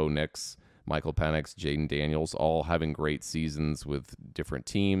places, Bo Nix, Michael Penix, Jaden Daniels, all having great seasons with different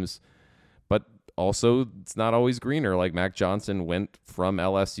teams. But also it's not always greener. Like Mac Johnson went from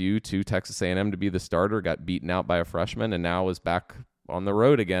LSU to Texas A&M to be the starter, got beaten out by a freshman, and now is back on the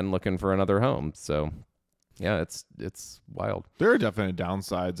road again looking for another home. So Yeah, it's wild. There are definite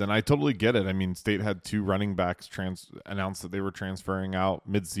downsides, and I totally get it. I mean, State had 2 running backs announced that they were transferring out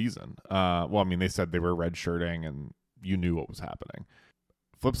mid-season. Well, I mean, they said they were redshirting, and you knew what was happening.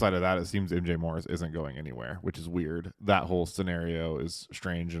 Flip side of that, it seems MJ Morris isn't going anywhere, which is weird. That whole scenario is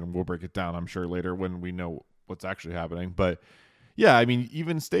strange, and we'll break it down, I'm sure, later when we know what's actually happening. But yeah, I mean,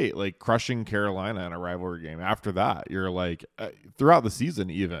 even State, like crushing Carolina in a rivalry game. After that, you're like, throughout the season,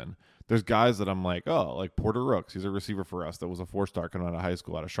 even there's guys that I'm like, oh, like Porter Rooks. He's a receiver for us that was a 4-star coming out of high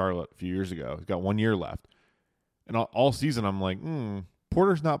school out of Charlotte a few years ago. He's got 1 year left, and all season I'm like,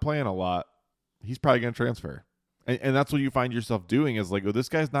 Porter's not playing a lot. He's probably gonna transfer. And that's what you find yourself doing is like, oh, this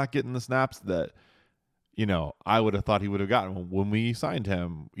guy's not getting the snaps that, I would have thought he would have gotten when we signed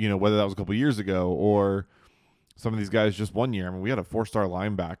him, whether that was a couple years ago or some of these guys just 1 year. I mean, we had a 4-star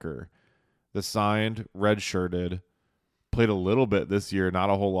linebacker that signed, redshirted, played a little bit this year,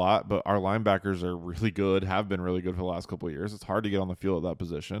 not a whole lot, but our linebackers are really good, have been really good for the last couple of years. It's hard to get on the field at that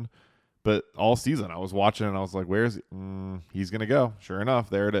position. But all season I was watching and I was like, where is he? He's going to go. Sure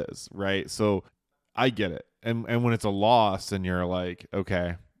enough, there it is, right? So I get it. And when it's a loss and you're like,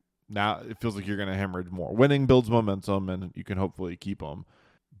 okay, now it feels like you're going to hemorrhage more. Winning builds momentum and you can hopefully keep them.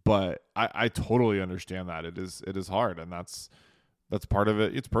 But I totally understand that. It is hard, and that's part of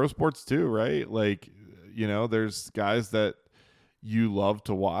it. It's pro sports too, right? Like, there's guys that you love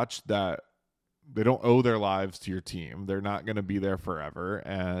to watch that they don't owe their lives to your team. They're not going to be there forever.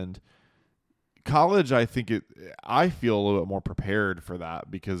 And college, I feel a little bit more prepared for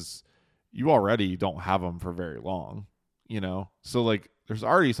that because you already don't have them for very long, So like there's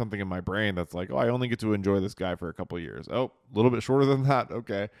already something in my brain that's like, oh, I only get to enjoy this guy for a couple of years. Oh, a little bit shorter than that.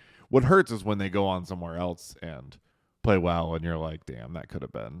 Okay. What hurts is when they go on somewhere else and play well and you're like, damn, that could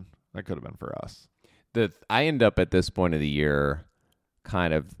have been for us. I end up at this point of the year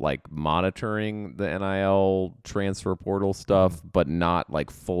kind of like monitoring the NIL transfer portal stuff, but not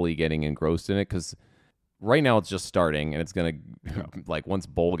like fully getting engrossed in it because right now it's just starting and it's going to like once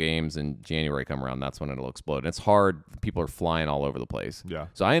bowl games in January come around, that's when it'll explode. And it's hard. People are flying all over the place. Yeah.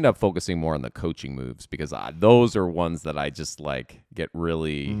 So I end up focusing more on the coaching moves because those are ones that I just like get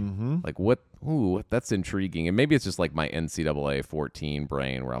really like that's intriguing. And maybe it's just like my NCAA 14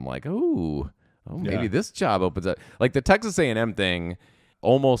 brain where I'm like, maybe this job opens up. Like the Texas A&M thing,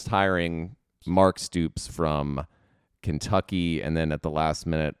 almost hiring Mark Stoops from Kentucky and then at the last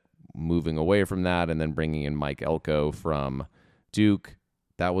minute moving away from that and then bringing in Mike Elko from Duke.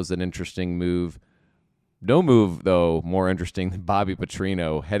 That was an interesting move. No move, though, more interesting than Bobby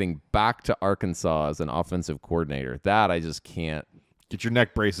Petrino heading back to Arkansas as an offensive coordinator. That I just can't. Get your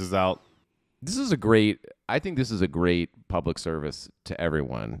neck braces out. I think this is a great public service to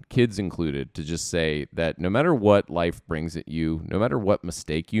everyone, kids included, to just say that no matter what life brings at you, no matter what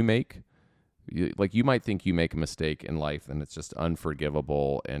mistake you make, you might think you make a mistake in life and it's just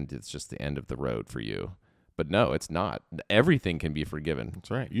unforgivable and it's just the end of the road for you. But no, it's not. Everything can be forgiven.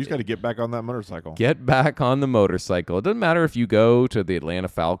 That's right. You just got to get back on that motorcycle. Get back on the motorcycle. It doesn't matter if you go to the Atlanta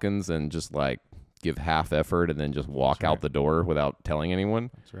Falcons and just like give half effort and then just walk out the door without telling anyone.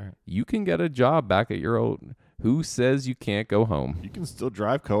 That's right. You can get a job back at your old. Who says you can't go home? You can still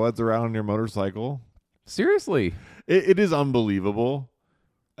drive co-eds around on your motorcycle. Seriously. It is unbelievable.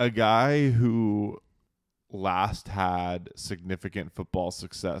 A guy who last had significant football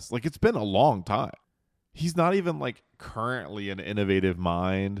success, like it's been a long time. He's not even like currently an innovative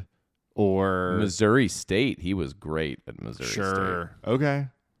mind or Missouri State. He was great at Missouri State. Sure. Okay.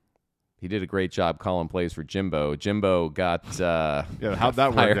 He did a great job calling plays for Jimbo. Jimbo got how'd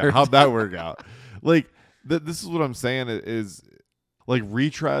that work out? How'd that work out? Like this is what I'm saying is like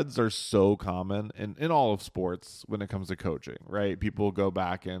retreads are so common in all of sports when it comes to coaching, right? People go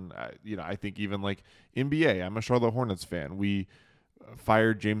back and I think even like NBA. I'm a Charlotte Hornets fan. We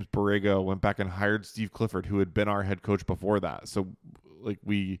fired James Borrego, went back and hired Steve Clifford, who had been our head coach before that. So like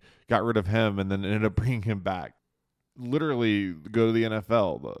we got rid of him and then ended up bringing him back. Literally go to the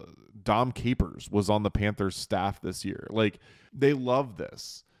NFL. Dom Capers was on the Panthers staff this year. Like they love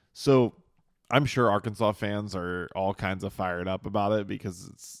this. So I'm sure Arkansas fans are all kinds of fired up about it because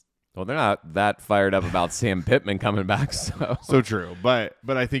it's. Well, they're not that fired up about Sam Pittman coming back. So true. But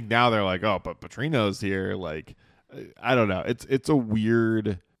I think now they're like, oh, but Petrino's here. Like, I don't know. It's a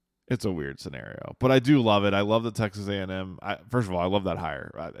weird scenario, but I do love it. I love the Texas A&M. First of all, I love that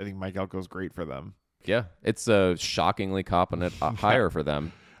hire. I think Mike Elko's great for them. Yeah, it's a shockingly competent hire for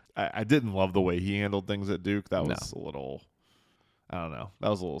them. I didn't love the way he handled things at Duke. That was a little, I don't know. That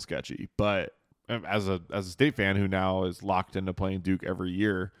was a little sketchy. But as a State fan who now is locked into playing Duke every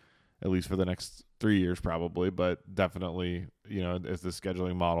year, at least for the next 3 years probably, but definitely, as the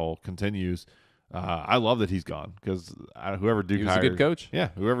scheduling model continues, I love that he's gone because whoever Duke He was hires, a good coach. Yeah,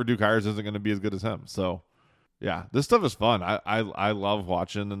 whoever Duke hires isn't going to be as good as him. So, yeah, this stuff is fun. I love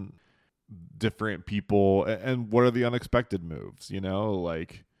watching different people and what are the unexpected moves.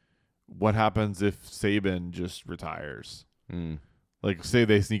 Like what happens if Saban just retires? Like say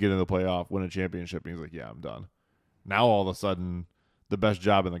they sneak into the playoff, win a championship, and he's like, "Yeah, I'm done." Now all of a sudden, the best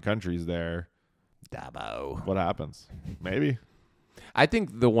job in the country is there. Dabo. What happens? Maybe. I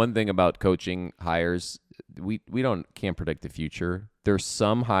think the one thing about coaching hires, we can't predict the future. There's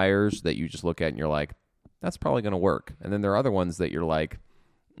some hires that you just look at and you're like, that's probably going to work. And then there are other ones that you're like,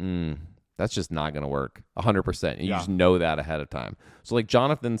 that's just not going to work 100%. And you just know that ahead of time. So like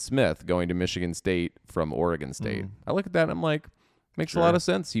Jonathan Smith going to Michigan State from Oregon State. I look at that and I'm like, makes a lot of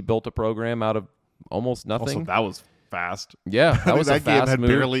sense. He built a program out of almost nothing. Also, that was fast. Yeah, that was a that game fast had move.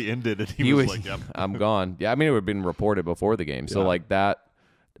 barely ended, and he was like, "Yep, I'm gone." Yeah, I mean it would have been reported before the game, so like that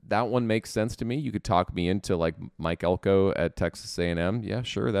one makes sense to me. You could talk me into like Mike Elko at Texas A&M. Yeah,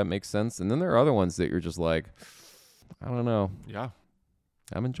 sure, that makes sense. And then there are other ones that you're just like, I don't know. Yeah,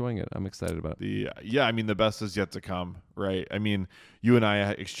 I'm enjoying it. I'm excited about it. I mean the best is yet to come, right? I mean, you and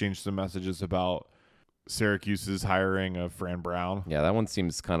I exchanged some messages about Syracuse's hiring of Fran Brown. Yeah, that one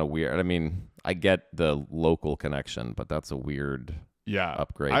seems kind of weird. I mean, I get the local connection, but that's a weird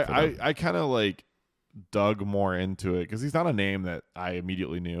upgrade. I kind of like dug more into it because he's not a name that I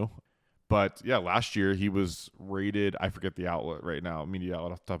immediately knew. But yeah, last year he was rated, I forget the outlet right now, media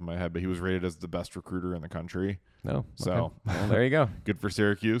outlet off the top of my head, but he was rated as the best recruiter in the country. No. So okay. Well, there you go. Good for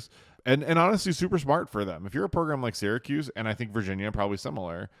Syracuse. And honestly, super smart for them. If you're a program like Syracuse, and I think Virginia probably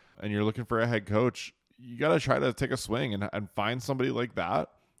similar, and you're looking for a head coach, you got to try to take a swing and find somebody like that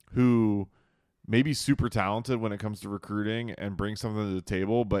who may be super talented when it comes to recruiting and bring something to the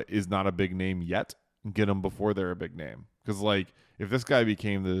table, but is not a big name yet, and get them before they're a big name. Because, like, if this guy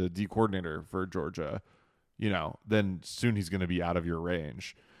became the D coordinator for Georgia, then soon he's going to be out of your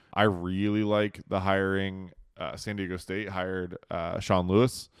range. I really like the hiring. San Diego State hired Sean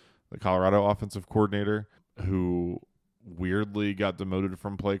Lewis, the Colorado offensive coordinator, who weirdly got demoted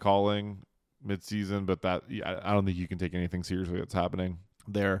from play calling midseason, but I don't think you can take anything seriously that's happening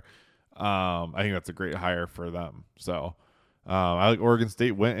there. I think that's a great hire for them. So I like Oregon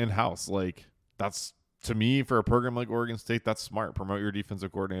State went in-house. Like, that's, to me, for a program like Oregon State, that's smart. Promote your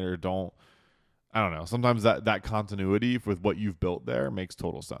defensive coordinator. I don't know. Sometimes that continuity with what you've built there makes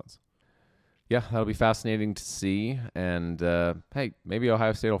total sense. Yeah, that'll be fascinating to see. And hey, maybe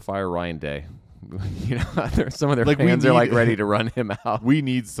Ohio State will fire Ryan Day. Some of their fans are like ready to run him out. We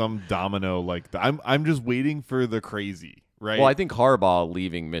need some domino like that. I'm just waiting for the crazy, right? Well, I think Harbaugh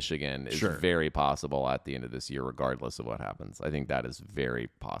leaving Michigan is very possible at the end of this year, regardless of what happens. I think that is very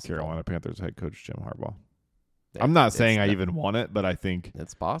possible. Carolina Panthers head coach Jim Harbaugh. I'm not saying I even want it, but I think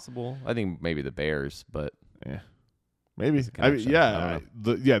it's possible. I think maybe the Bears, but maybe.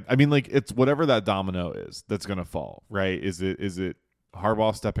 I mean, like, it's whatever that domino is that's going to fall, right? Is it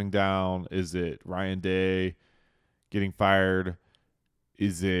Harbaugh stepping down? Is it Ryan Day getting fired?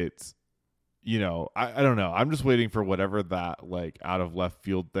 Is it, I don't know. I'm just waiting for whatever that, like, out of left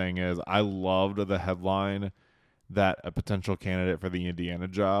field thing is. I loved the headline that a potential candidate for the Indiana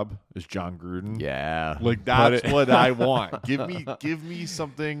job is John Gruden. Yeah. Like, that's what I want. Give me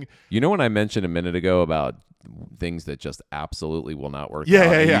something. When I mentioned a minute ago about things that just absolutely will not work out.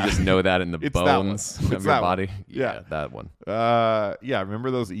 Yeah. You just know that in the bones of your body. Yeah, that one.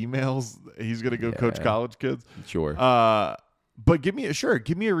 Remember those emails? He's going to go coach college kids? Sure. But give me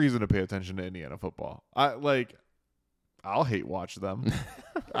a reason to pay attention to Indiana football. I'll hate watch them.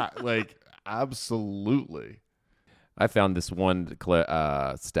 Absolutely. I found this one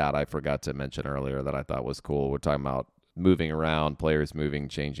stat I forgot to mention earlier that I thought was cool. We're talking about moving around, players moving,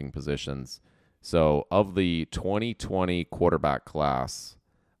 changing positions. So of the 2020 quarterback class,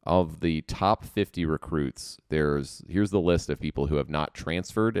 of the top 50 recruits, here's the list of people who have not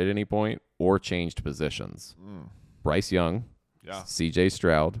transferred at any point or changed positions. Bryce Young, CJ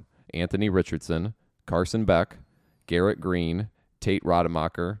Stroud, Anthony Richardson, Carson Beck, Garrett Green, Tate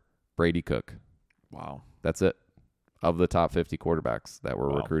Rodemacher, Brady Cook. Wow. That's it. Of the top 50 quarterbacks that were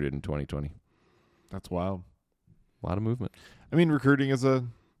recruited in 2020. That's wild. A lot of movement. I mean, recruiting is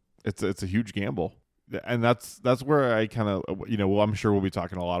it's a huge gamble. And that's where I kind of, I'm sure we'll be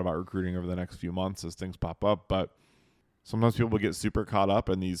talking a lot about recruiting over the next few months as things pop up, but sometimes people get super caught up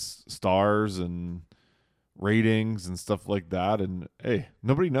in these stars and ratings and stuff like that. And hey,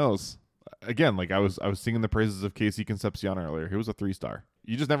 nobody knows. Again, like I was singing the praises of Casey Concepcion earlier. He was a 3-star.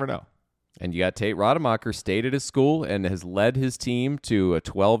 You just never know. And you got Tate Rodemacher, stayed at his school and has led his team to a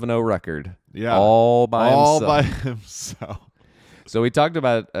 12-0 record. Yeah. All by himself. So So we talked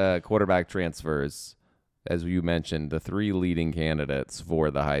about quarterback transfers. As you mentioned, the 3 leading candidates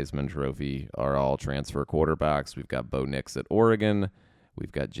for the Heisman Trophy are all transfer quarterbacks. We've got Bo Nix at Oregon.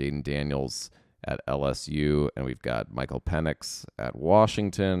 We've got Jaden Daniels at LSU. And we've got Michael Penix at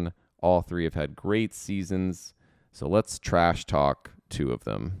Washington. All 3 have had great seasons. So let's trash talk 2 of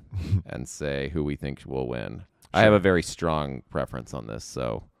them and say who we think will win. Sure. I have a very strong preference on this.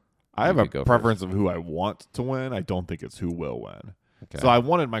 So I have a preference of who I want to win. I don't think it's who will win. Okay. So I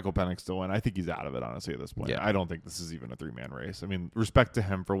wanted Michael Penix to win. I think he's out of it, honestly, at this point. Yeah. I don't think this is even a 3-man race. I mean, respect to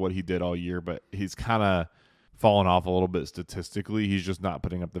him for what he did all year, but he's kind of fallen off a little bit statistically. He's just not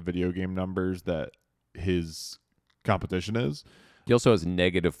putting up the video game numbers that his competition is. He also has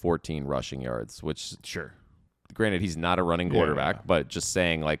negative 14 rushing yards, which, sure, granted, he's not a running quarterback, but just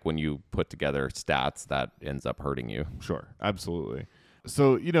saying, like, when you put together stats, that ends up hurting you. Sure, absolutely.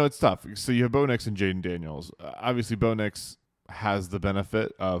 So, it's tough. So you have Bo Nix and Jaden Daniels. Obviously, Bo Nix has the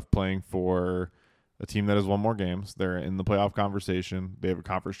benefit of playing for a team that has won more games. They're in the playoff conversation. They have a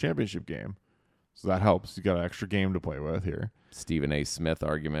conference championship game. So that helps. You got an extra game to play with here. Stephen A. Smith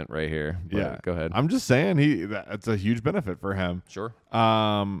argument right here. Yeah. Go ahead. I'm just saying that's a huge benefit for him. Sure.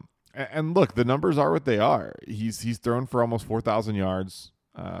 And look, the numbers are what they are. He's thrown for almost 4,000 yards,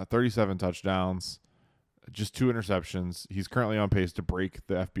 37 touchdowns, just 2 interceptions. He's currently on pace to break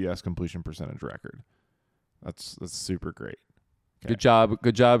the FBS completion percentage record. That's super great. Okay.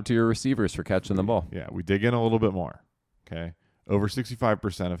 Good job to your receivers for catching the ball. Yeah, we dig in a little bit more. Okay. Over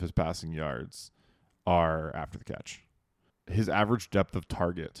 65% of his passing yards are after the catch. His average depth of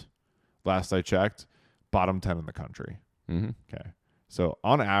target, last I checked, bottom 10 in the country. Mm-hmm. Okay. So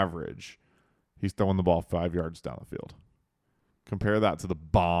on average, he's throwing the ball 5 yards down the field. Compare that to the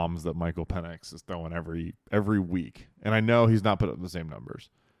bombs that Michael Penix is throwing every week. And I know he's not putting up the same numbers.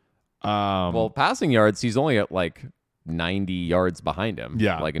 Well, passing yards, he's only at like 90 yards behind him.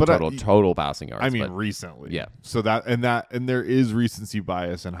 Yeah, like in total passing yards. I mean, recently. Yeah. So and there is recency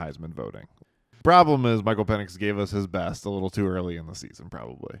bias in Heisman voting. Problem is Michael Penix gave us his best a little too early in the season,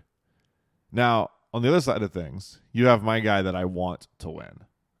 probably. Now, on the other side of things, you have my guy that I want to win,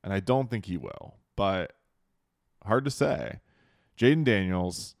 and I don't think he will, but hard to say. Jaden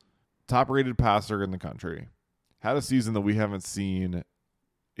Daniels, top-rated passer in the country, had a season that we haven't seen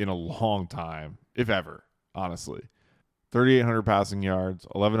in a long time, if ever, honestly. 3,800 passing yards,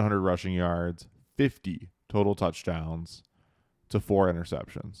 1,100 rushing yards, 50 total touchdowns to 4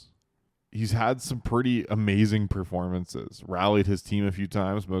 interceptions. He's had some pretty amazing performances. Rallied his team a few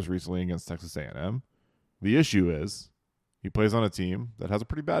times, most recently against Texas A&M. The issue is he plays on a team that has a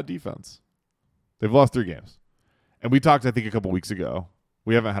pretty bad defense. They've lost 3 games. And we talked, I think, a couple weeks ago.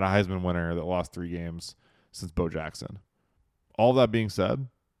 We haven't had a Heisman winner that lost 3 games since Bo Jackson. All that being said,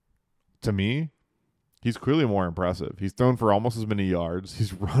 to me, he's clearly more impressive. He's thrown for almost as many yards.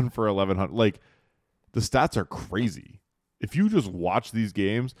 He's run for 1,100. Like, the stats are crazy. If you just watch these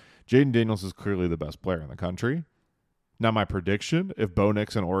games, Jaden Daniels is clearly the best player in the country. Now, my prediction, if Bo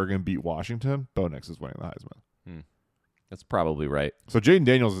Nix and Oregon beat Washington, Bo Nix is winning the Heisman. That's probably right. So Jaden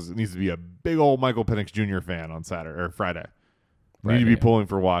Daniels needs to be a big old Michael Penix Jr. fan on Saturday or Friday. Need to be pulling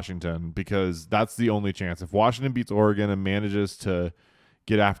for Washington because that's the only chance. If Washington beats Oregon and manages to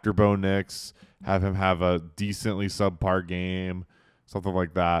get after Bo Nix, have him have a decently subpar game, something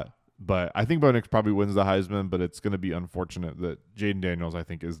like that. But I think Bo Nix probably wins the Heisman, but it's going to be unfortunate that Jaden Daniels, I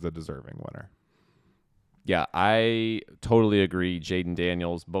think, is the deserving winner. Yeah, I totally agree. Jaden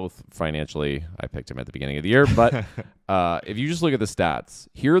Daniels, both financially, I picked him at the beginning of the year. But if you just look at the stats,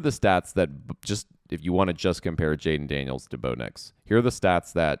 here are the stats that just, if you want to just compare Jaden Daniels to Bo Nix, here are the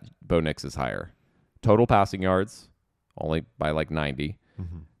stats that Bo Nix is higher. Total passing yards, only by like 90.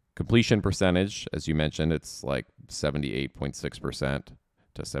 Mm-hmm. Completion percentage, as you mentioned, it's like 78.6%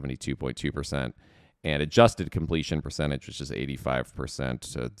 to 72.2%. And adjusted completion percentage, which is 85%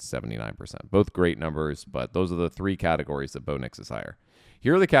 to 79%. Both great numbers, but those are the 3 categories that Bo Nix is higher.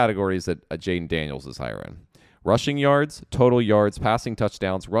 Here are the categories that Jaden Daniels is higher in. Rushing yards, total yards, passing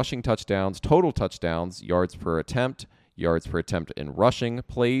touchdowns, rushing touchdowns, total touchdowns, yards per attempt in rushing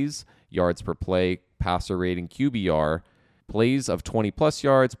plays, yards per play, passer rating, QBR, plays of 20-plus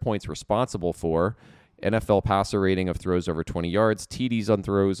yards, points responsible for, NFL passer rating of throws over 20 yards, TDs on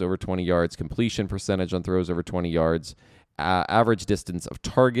throws over 20 yards, completion percentage on throws over 20 yards, average distance of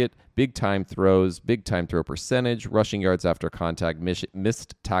target, big time throws, big time throw percentage, rushing yards after contact,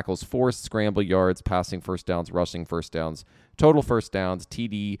 missed tackles forced, scramble yards, passing first downs, rushing first downs, total first downs,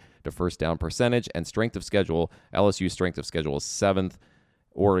 TD to first down percentage, and strength of schedule. LSU's strength of schedule is 7th.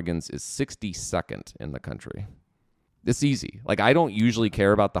 Oregon's is 62nd in the country. It's easy. Like, I don't usually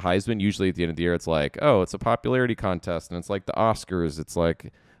care about the Heisman. Usually at the end of the year, it's like, oh, it's a popularity contest, and it's like the Oscars. It's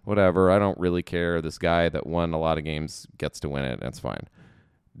like, whatever. I don't really care. This guy that won a lot of games gets to win it. That's fine.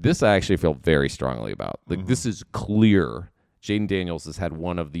 This I actually feel very strongly about. Like, this is clear. Jaden Daniels has had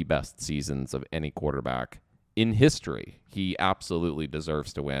one of the best seasons of any quarterback in history. He absolutely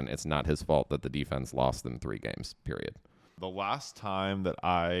deserves to win. It's not his fault that the defense lost in 3 games, period. The last time that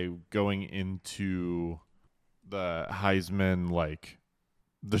going into the Heisman, like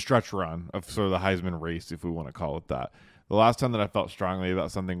the stretch run of sort of the Heisman race, if we want to call it that, the last time that I felt strongly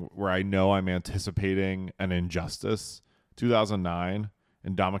about something where I know I'm anticipating an injustice, 2009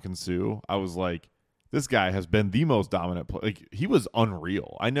 in Ndamukong Suh, I was like, this guy has been the most dominant player. Like, he was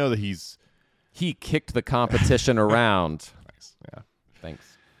unreal. I know that he kicked the competition around. Nice. Yeah. Thanks.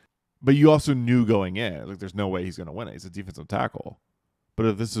 But you also knew going in, like, there's no way he's going to win it. He's a defensive tackle. But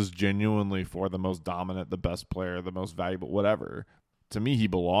if this is genuinely for the most dominant, the best player, the most valuable, whatever, to me, he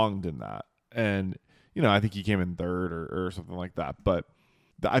belonged in that. And, I think he came in third or something like that. But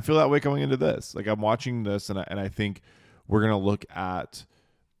I feel that way going into this. Like, I'm watching this, and I think we're going to look at,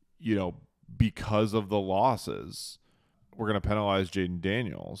 because of the losses, we're going to penalize Jaden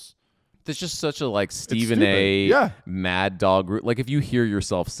Daniels. There's just such a like Stephen A. Mad Dog route. Like, if you hear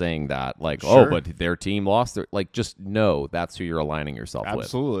yourself saying that, like, sure. Oh, but their team lost, like, just know that's who you're aligning yourself with.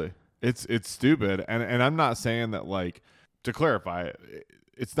 Absolutely. It's stupid. And I'm not saying that, like, to clarify,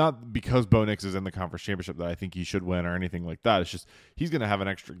 it's not because Bo Nix is in the conference championship that I think he should win or anything like that. It's just he's going to have an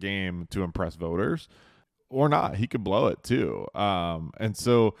extra game to impress voters or not. He could blow it too. And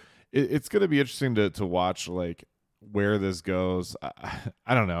so it's going to be interesting to watch, like, where this goes.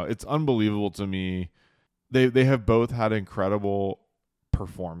 I don't know. It's unbelievable to me. They have both had incredible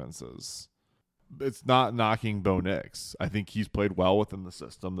performances. It's not knocking Bo Nix. I think he's played well within the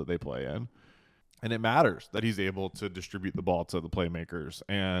system that they play in. And it matters that he's able to distribute the ball to the playmakers.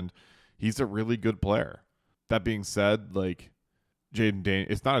 And he's a really good player. That being said, like, Jaden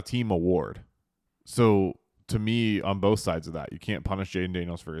Daniels, it's not a team award. So to me, on both sides of that, you can't punish Jaden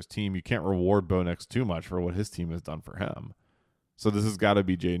Daniels for his team. You can't reward Bo Nix too much for what his team has done for him. So this has got to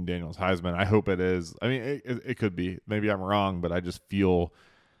be Jaden Daniels Heisman. I hope it is. I mean, it could be. Maybe I'm wrong, but I just feel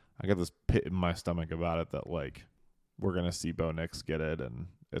I got this pit in my stomach about it that, like, we're going to see Bo Nix get it, and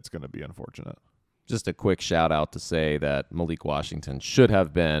it's going to be unfortunate. Just a quick shout out to say that Malik Washington should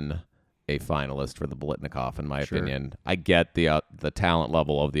have been a finalist for the Blitnikoff, in my opinion. I get the talent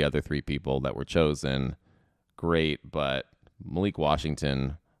level of the other 3 people that were chosen. Great, but Malik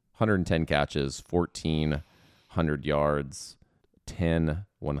Washington, 110 catches, 1,400 yards, 10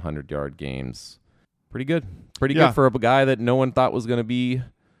 100-yard games. Pretty good. Pretty good for a guy that no one thought was going to be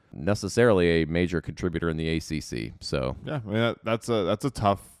necessarily a major contributor in the ACC. So yeah, I mean, that's a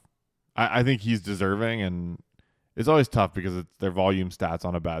tough. I think he's deserving, and it's always tough because it's their volume stats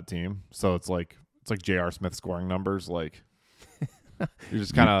on a bad team. So it's like J.R. Smith scoring numbers, like. You're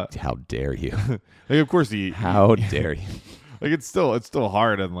just kind of. How dare you? Like, of course How dare you? Like, it's still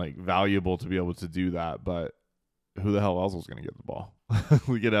hard and, like, valuable to be able to do that, but who the hell else was going to get the ball?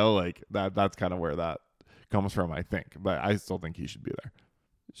 Like, that's kind of where that comes from, I think. But I still think he should be there.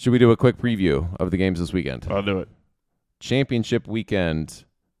 Should we do a quick preview of the games this weekend? I'll do it. Championship weekend,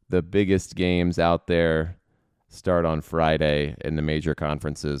 the biggest games out there start on Friday in the major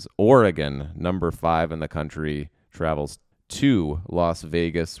conferences. Oregon, number 5 in the country, travels to Las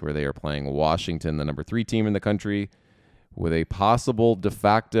Vegas, where they are playing Washington, the number 3 team in the country, with a possible de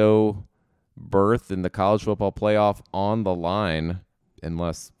facto berth in the college football playoff on the line,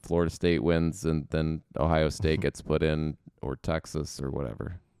 unless Florida State wins and then Ohio State gets put in, or Texas or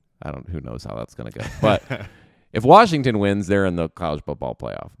whatever. Who knows how that's going to go. But if Washington wins, they're in the college football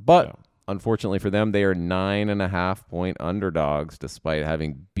playoff. But unfortunately for them, they are 9.5-point underdogs, despite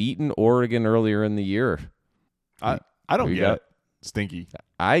having beaten Oregon earlier in the year. I don't get it. Stinky.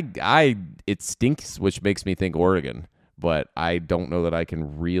 It stinks, which makes me think Oregon, but I don't know that I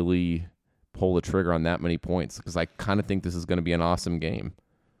can really pull the trigger on that many points, because I kind of think this is going to be an awesome game.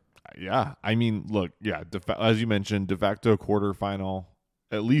 Yeah. I mean, look, as you mentioned, de facto quarterfinal,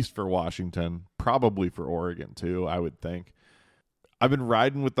 at least for Washington, probably for Oregon too, I would think. I've been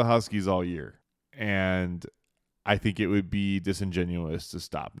riding with the Huskies all year, and I think it would be disingenuous to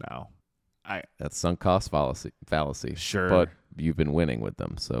stop now. That's sunk cost fallacy. Sure. But you've been winning with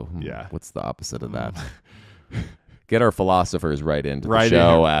them, so yeah. What's the opposite of that? Get our philosophers right into the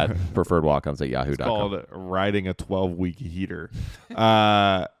show at preferredwalk-ons@yahoo.com. It's called riding a 12-week heater.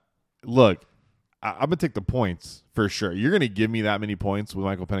 Look, I'm going to take the points for sure. You're going to give me that many points with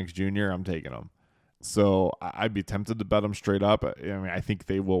Michael Penix Jr., I'm taking them. So I'd be tempted to bet them straight up. I mean, I think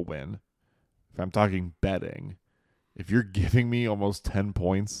they will win. If I'm talking betting, if you're giving me almost 10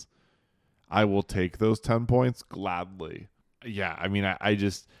 points, I will take those 10 points gladly. Yeah, I mean, I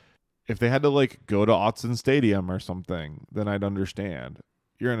just, if they had to like go to Autzen Stadium or something, then I'd understand.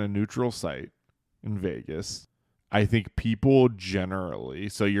 You're in a neutral site in Vegas. I think people generally,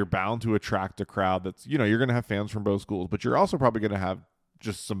 so you're bound to attract a crowd that's, you're going to have fans from both schools, but you're also probably going to have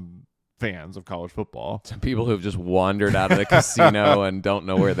just some fans of college football. Some people who've just wandered out of the casino and don't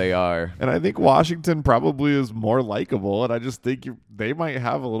know where they are. And I think Washington probably is more likable, and I just think they might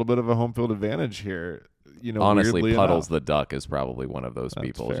have a little bit of a home field advantage here. Honestly, Puddles the Duck is probably one of those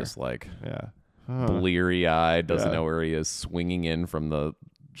people, fair. Just like yeah. bleary-eyed, doesn't know where he is, swinging in from the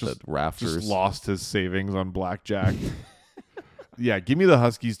rafters. Just lost his savings on blackjack. Yeah, give me the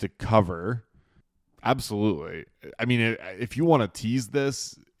Huskies to cover. Absolutely. I mean, if you want to tease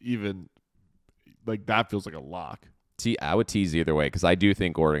this, even like that feels like a lock. I would tease either way because I do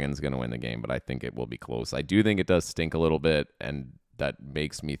think Oregon's going to win the game, but I think it will be close. I do think it does stink a little bit, and that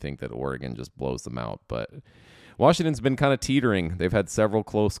makes me think that Oregon just blows them out. But Washington's been kind of teetering. They've had several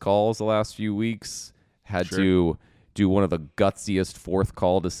close calls the last few weeks. Had to do one of the gutsiest fourth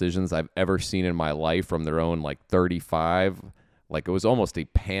call decisions I've ever seen in my life from their own 35. Like it was almost a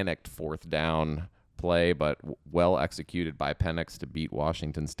panicked fourth down play, but well executed by Penix to beat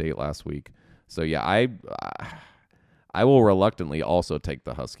Washington State last week. So yeah, I will reluctantly also take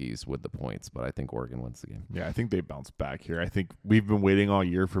the Huskies with the points, but I think Oregon wins the game. Yeah, I think they bounce back here. I think we've been waiting all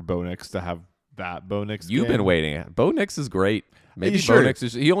year for Bo Nix to have that Bo Nix You've game. been waiting. Bo Nix is great. Maybe sure. Bo Nix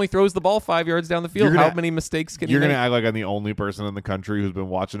he only throws the ball 5 yards down the field. How many mistakes can he make? You're going to act like I'm the only person in the country who's been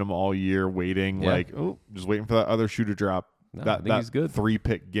watching him all year, waiting, just waiting for that other shoe to drop. No, I think he's good.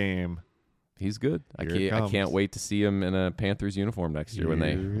 3-pick game. He's good. I can't wait to see him in a Panthers uniform next year when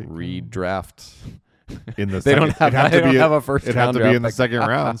they redraft. They don't have a first round. It'd have to be in the pick. second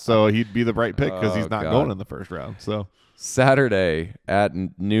round, so he'd be the right pick because he's not going in the first round. So Saturday at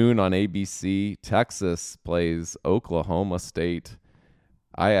noon on ABC, Texas plays Oklahoma State.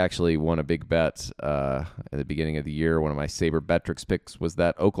 I actually won a big bet at the beginning of the year. One of my Sabermetrics picks was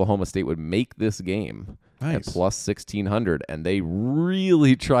that Oklahoma State would make this game at plus 1,600, and they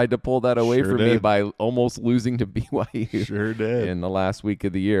really tried to pull that away from me by almost losing to BYU. Sure did. In the last week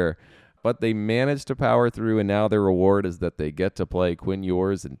of the year. But they managed to power through, and now their reward is that they get to play Quinn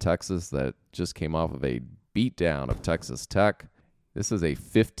Ewers in Texas that just came off of a beatdown of Texas Tech. This is a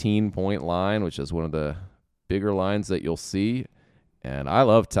 15-point line, which is one of the bigger lines that you'll see. And I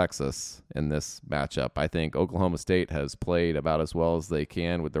love Texas in this matchup. I think Oklahoma State has played about as well as they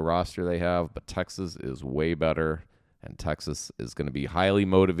can with the roster they have, but Texas is way better, and Texas is going to be highly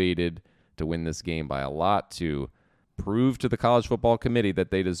motivated to win this game by a lot to prove to the College Football Committee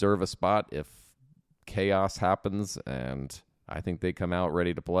that they deserve a spot if chaos happens, and I think they come out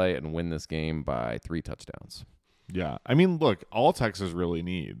ready to play and win this game by 3 touchdowns. Yeah. I mean, look, all Texas really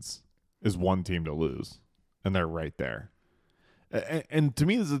needs is one team to lose, and they're right there. And to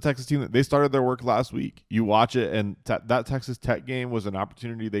me, this is a Texas team that they started their work last week. You watch it, and that Texas Tech game was an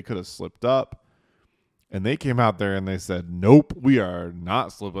opportunity they could have slipped up, and they came out there and they said, nope, we are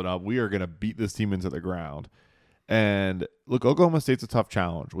not slipping up. We are going to beat this team into the ground. And look, Oklahoma State's a tough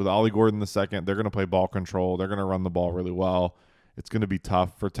challenge. With Ollie Gordon the second, they're going to play ball control. They're going to run the ball really well. It's going to be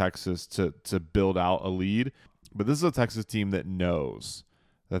tough for Texas to build out a lead. But this is a Texas team that knows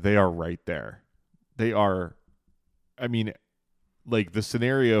that they are right there. They are, I mean, like the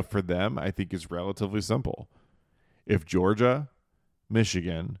scenario for them, I think, is relatively simple. If Georgia,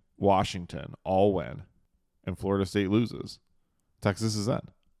 Michigan, Washington all win and Florida State loses, Texas is in.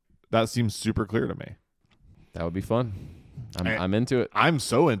 That seems super clear to me. That would be fun. I'm into it. I'm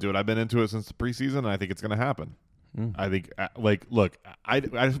so into it. I've been into it since the preseason, and I think it's going to happen. I think, look,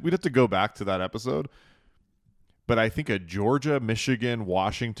 we'd have to go back to that episode, but I think a Georgia, Michigan,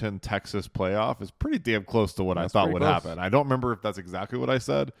 Washington, Texas playoff is pretty damn close to what I thought would happen. I don't remember if that's exactly what I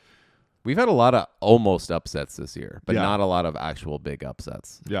said. We've had a lot of almost upsets this year, but not a lot of actual big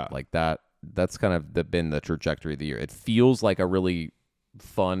upsets. Yeah. Like that. That's kind of been the trajectory of the year. It feels like a really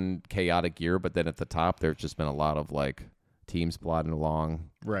fun, chaotic year, but then at the top, there's just been a lot of like teams plodding along,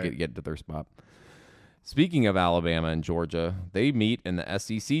 get to their spot. Speaking of Alabama and Georgia, they meet in the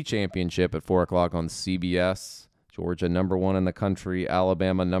SEC championship at 4:00 on CBS. Georgia number 1 in the country,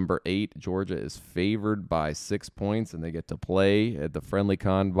 Alabama number 8. Georgia is favored by 6 points, and they get to play at the friendly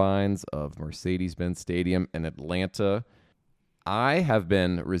confines of Mercedes-Benz Stadium in Atlanta. I have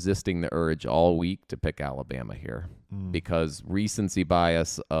been resisting the urge all week to pick Alabama here because recency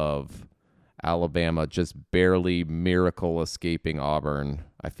bias of Alabama just barely miracle escaping Auburn,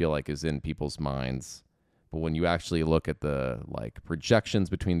 I feel like, is in people's minds. But when you actually look at the like projections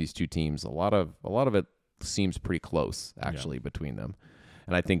between these two teams, a lot of it seems pretty close, actually, between them.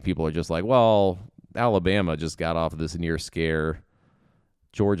 And I think people are just like, well, Alabama just got off of this near scare.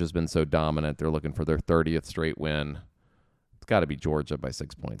 Georgia's been so dominant. They're looking for their 30th straight win. It's got to be Georgia by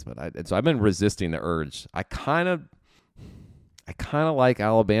 6 points. So I've been resisting the urge. I kind of like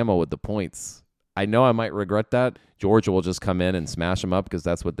Alabama with the points. I know I might regret that. Georgia will just come in and smash them up because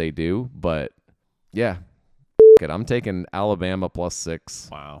that's what they do. But, yeah, it. I'm taking Alabama plus 6.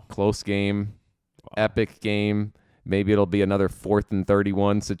 Wow. Close game, epic game. Maybe it'll be another 4th and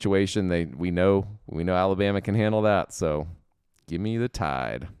 31 situation. We know Alabama can handle that. So give me the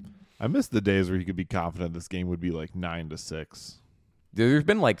Tide. I miss the days where you could be confident this game would be like 9-6. There's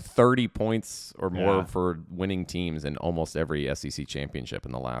been like 30 points or more for winning teams in almost every SEC championship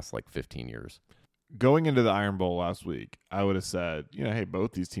in the last like 15 years. Going into the Iron Bowl last week, I would have said, hey,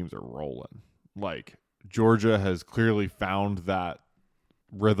 both these teams are rolling. Like, Georgia has clearly found that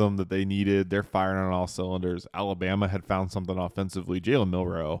rhythm that they needed. They're firing on all cylinders. Alabama had found something offensively. Jalen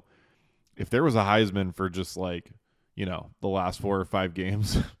Milroe, if there was a Heisman for just like, the last 4 or 5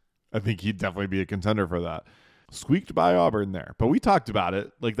 games, I think he'd definitely be a contender for that. Squeaked by Auburn there. But we talked about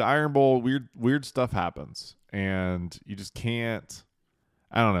it. Like, the Iron Bowl, weird stuff happens. And you just can't,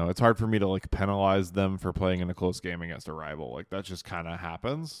 I don't know. It's hard for me to like penalize them for playing in a close game against a rival. Like, that just kind of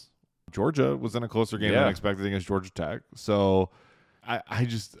happens. Georgia was in a closer game than expected against Georgia Tech. So I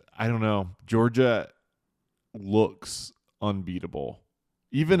don't know. Georgia looks unbeatable.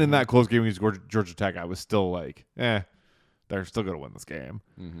 Even in that close game against Georgia Tech, I was still like, they're still going to win this game.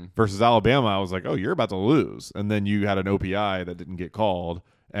 Mm-hmm. Versus Alabama, I was like, oh, you're about to lose. And then you had an OPI that didn't get called.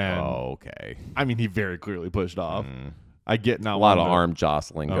 And okay. I mean, he very clearly pushed off. I get not a lot of arm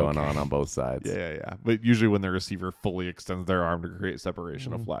jostling going on both sides. Yeah. But usually when the receiver fully extends their arm to create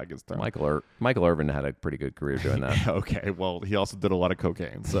separation, a flag is thrown. Michael Irvin had a pretty good career doing that. Okay, well, he also did a lot of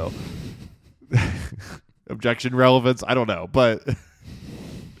cocaine, so objection relevance, I don't know, but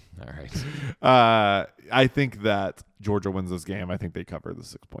all right. I think that Georgia wins this game. I think they cover the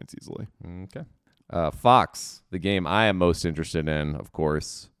 6 points easily. Okay. Fox, the game I am most interested in, of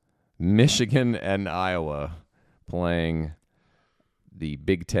course, Michigan and Iowa playing the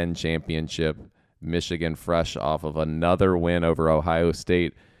Big Ten championship. Michigan fresh off of another win over Ohio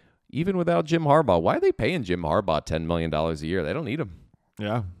State, even without Jim Harbaugh. Why are they paying Jim Harbaugh $10 million a year? They don't need him.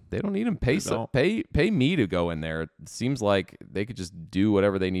 Yeah. They don't need him. Pay me to go in there. It seems like they could just do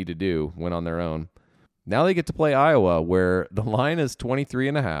whatever they need to do, win on their own. Now they get to play Iowa, where the line is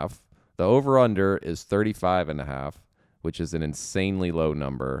 23.5. The over-under is 35.5, which is an insanely low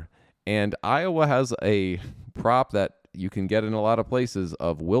number. And Iowa has a prop that you can get in a lot of places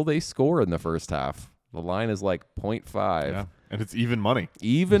of will they score in the first half. The line is like 0.5. Yeah, and it's even money.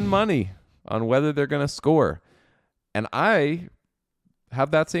 Even money on whether they're going to score. And I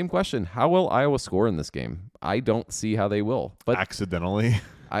have that same question. How will Iowa score in this game? I don't see how they will. But accidentally.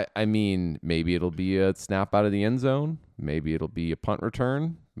 I mean, maybe it'll be a snap out of the end zone. Maybe it'll be a punt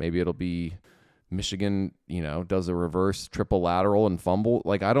return. Maybe it'll be Michigan, does a reverse triple lateral and fumble.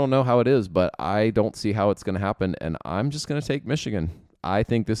 Like, I don't know how it is, but I don't see how it's going to happen, and I'm just going to take Michigan. I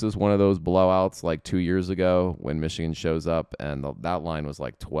think this is one of those blowouts like 2 years ago when Michigan shows up, and that line was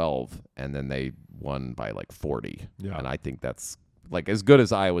like 12, and then they won by like 40. Yeah. And I think that's, like, as good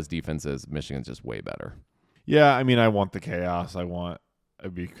as Iowa's defense is, Michigan's just way better. Yeah, I mean, I want the chaos.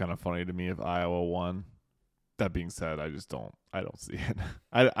 It'd be kind of funny to me if Iowa won. That being said, I don't see it.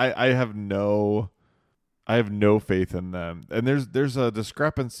 I have no faith in them. And there's a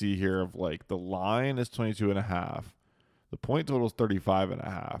discrepancy here of like the line is 22.5. The point total is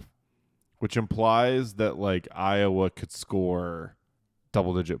 35.5, which implies that like Iowa could score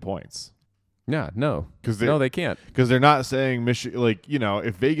double-digit points. Yeah, no. They can't. Because they're not saying Michigan, like,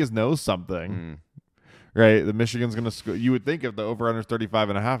 if Vegas knows something, right, the Michigan's going to score. You would think if the over-under is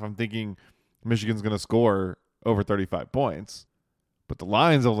 35.5, I'm thinking Michigan's going to score over 35 points. But the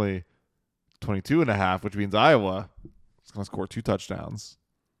line's only 22.5, which means Iowa is going to score 2 touchdowns.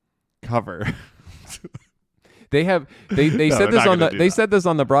 Cover. They said this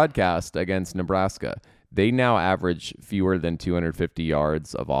on the broadcast against Nebraska. They now average fewer than 250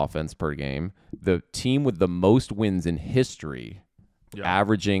 yards of offense per game. The team with the most wins in history,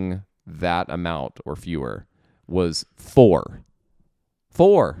 averaging that amount or fewer, was 4.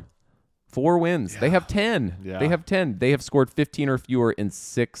 4 wins. Yeah. They have 10. Yeah. They have 10. They have scored 15 or fewer in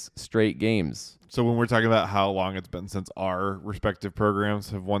 6 straight games. So when we're talking about how long it's been since our respective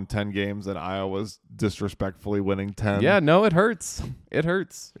programs have won 10 games and Iowa's disrespectfully winning 10. Yeah, no, it hurts. It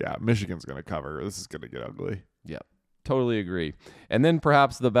hurts. Yeah, Michigan's going to cover. This is going to get ugly. Yeah, totally agree. And then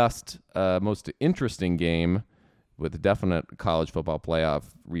perhaps the best, most interesting game with definite college football playoff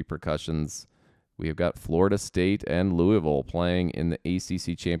repercussions, we have got Florida State and Louisville playing in the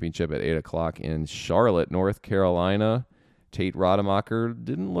ACC Championship at 8 o'clock in Charlotte, North Carolina. Tate Rademacher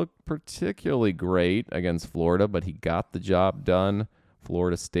didn't look particularly great against Florida, but he got the job done.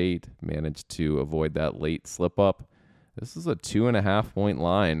 Florida State managed to avoid that late slip-up. This is a 2.5-point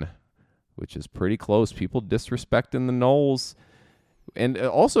line, which is pretty close. People disrespecting the Noles. And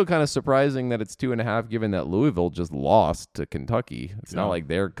also kind of surprising that it's 2.5, given that Louisville just lost to Kentucky. It's not like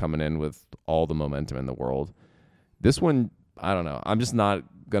they're coming in with all the momentum in the world. This one, I don't know. I'm just not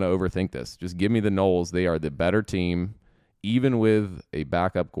going to overthink this. Just give me the Noles. They are the better team, even with a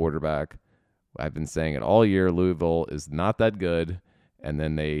backup quarterback. I've been saying it all year. Louisville is not that good. And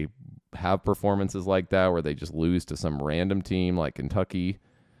then they have performances like that where they just lose to some random team like Kentucky.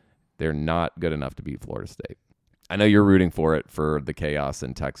 They're not good enough to beat Florida State. I know you're rooting for it for the chaos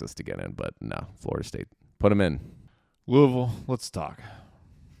in Texas to get in, but no, Florida State. Put them in. Louisville, let's talk.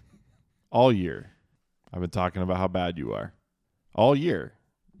 All year, I've been talking about how bad you are. All year,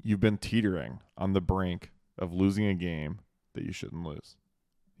 you've been teetering on the brink of losing a game that you shouldn't lose.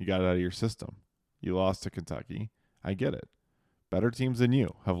 You got it out of your system. You lost to Kentucky. I get it. Better teams than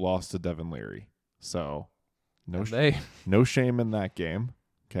you have lost to Devin Leary. So, no shame in that game.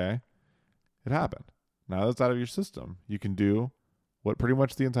 Okay? It happened. Now that's out of your system. You can do what pretty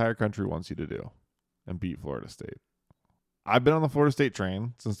much the entire country wants you to do and beat Florida State. I've been on the Florida State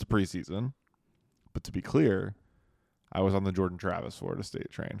train since the preseason, but to be clear, I was on the Jordan Travis Florida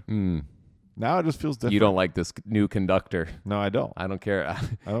State train. Now it just feels different. You don't like this new conductor. No, I don't. I don't care.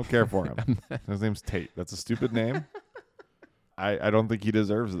 I don't care for him. His name's Tate. That's a stupid name. I don't think he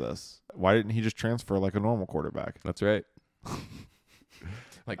deserves this. Why didn't he just transfer like a normal quarterback? That's right.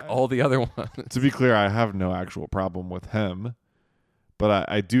 Like all the other ones. To be clear, I have no actual problem with him, but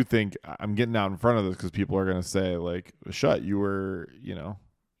I do think I'm getting out in front of this because people are going to say, like, shut, you were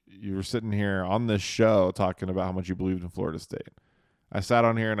sitting here on this show talking about how much you believed in Florida State. I sat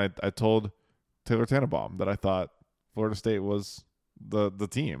on here and I told Taylor Tannenbaum that I thought Florida State was the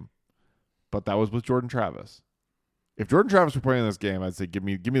team, but that was with Jordan Travis. If Jordan Travis were playing in this game, I'd say give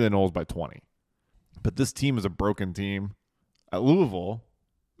me the Noles by 20. But this team is a broken team. At Louisville,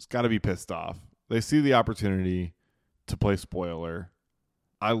 it's got to be pissed off. They see the opportunity to play spoiler.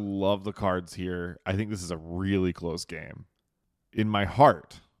 I love the Cards here. I think this is a really close game. In my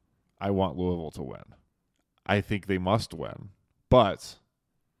heart, I want Louisville to win. I think they must win. But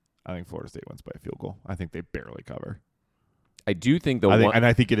I think Florida State wins by a field goal. I think they barely cover. I do think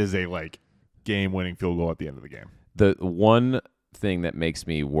I think it is a game-winning field goal at the end of the game. The one thing that makes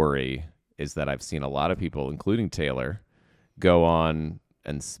me worry is that I've seen a lot of people, including Taylor, go on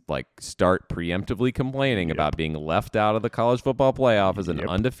and start preemptively complaining about being left out of the college football playoff as an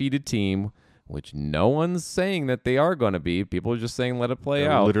undefeated team, which no one's saying that they are going to be. People are just saying let it play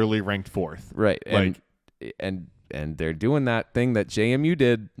out. Literally ranked fourth. Right. And they're doing that thing that JMU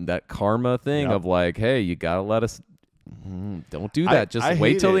did, that karma thing of like, hey, you got to let us don't do that. Just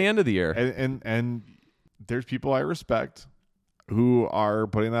wait till the end of the year. And there's people I respect who are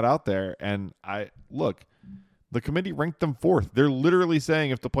putting that out there. And the committee ranked them fourth. They're literally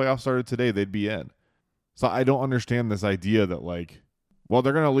saying if the playoffs started today, they'd be in. So I don't understand this idea that they're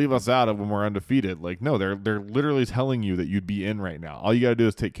going to leave us out of when we're undefeated. No, they're literally telling you that you'd be in right now. All you got to do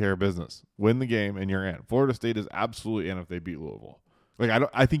is take care of business, win the game, and you're in. Florida State is absolutely in if they beat Louisville.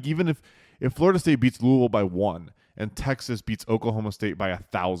 I think even if Florida State beats Louisville by 1 and Texas beats Oklahoma State by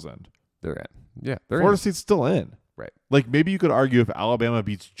 1,000, they're in. Yeah, Florida State's still in. Right. Maybe you could argue if Alabama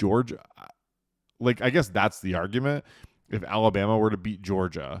beats Georgia. I guess that's the argument. If Alabama were to beat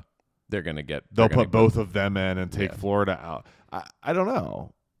Georgia, they'll put both of them in and take Florida out. I don't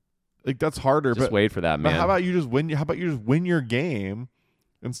know. That's harder. Just wait for that, man. But how about you just win your game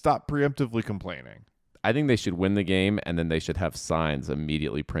and stop preemptively complaining? I think they should win the game, and then they should have signs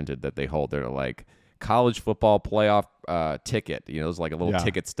immediately printed that they hold their college football playoff ticket. It's like a little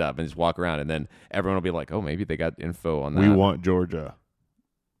ticket stub, and just walk around, and then everyone will be like, oh, maybe they got info on that. We want Georgia.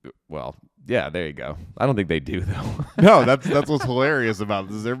 Well, yeah, there you go. I don't think they do, though. No, that's what's hilarious about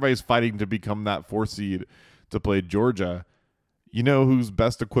this. Everybody's fighting to become that 4 seed to play Georgia. You know who's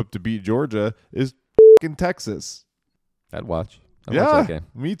best equipped to beat Georgia is fucking Texas. I'd watch that game.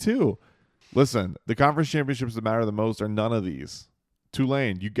 Me too. Listen, the conference championships that matter the most are none of these.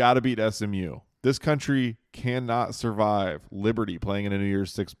 Tulane, you got to beat SMU. This country cannot survive Liberty playing in a New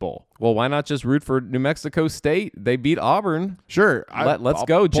Year's Six bowl. Well, why not just root for New Mexico State? They beat Auburn. Sure. Let's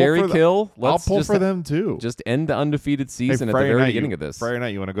go, Jerry Kill. I'll pull for them too. Just end the undefeated season at the very beginning of this. Friday night,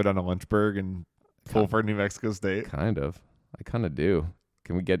 you want to go down to Lynchburg and pull for New Mexico State? Kind of. I kind of do.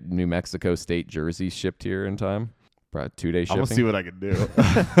 Can we get New Mexico State jerseys shipped here in time? Probably 2-day shipping. I'm going to see what I can do.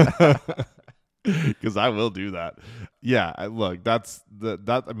 because I will do that. Yeah, look, that's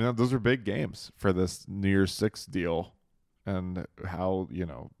that. I mean, those are big games for this New Year's Six deal, and how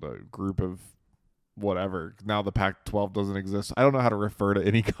the group of whatever. Now the Pac-12 doesn't exist. I don't know how to refer to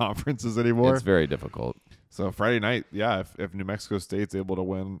any conferences anymore. It's very difficult. So Friday night, yeah, if New Mexico State's able to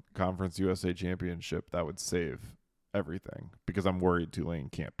win Conference USA Championship, that would save everything because I'm worried Tulane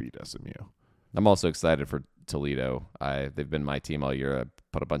can't beat SMU. I'm also excited for Toledo. They've been my team all year. I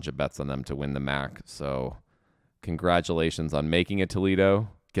put a bunch of bets on them to win the MAC. So congratulations on making it, Toledo.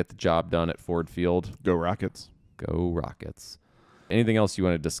 Get the job done at Ford Field. Go Rockets. Go Rockets. Anything else you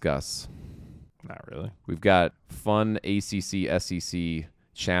want to discuss? Not really. We've got fun ACC SEC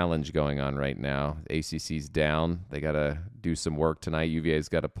challenge going on right now. ACC's down. They got to do some work tonight. UVA's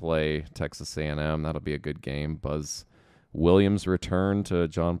got to play Texas A&M. That'll be a good game. Buzz Williams return to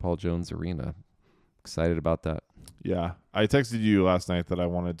John Paul Jones Arena. Excited about that. Yeah. I texted you last night that I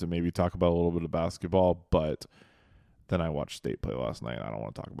wanted to maybe talk about a little bit of basketball, but then I watched State play last night. I don't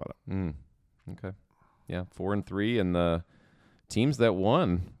want to talk about it. Okay. Yeah, 4-3, and the teams that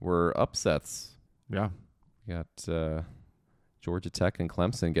won were upsets. Yeah. We got Georgia Tech and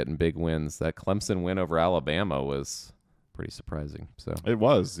Clemson getting big wins. That Clemson win over Alabama was pretty surprising. So it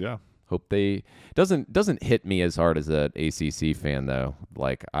was, yeah. Hope they doesn't hit me as hard as an ACC fan though.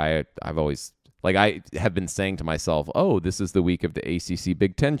 Like I've always I have been saying to myself, oh, this is the week of the ACC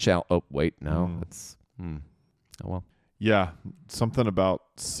Big Ten challenge. Oh wait, no, it's oh well. Yeah, something about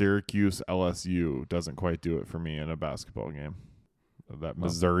Syracuse LSU doesn't quite do it for me in a basketball game. That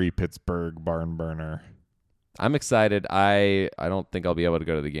Missouri-Pittsburgh barn burner. I'm excited. I don't think I'll be able to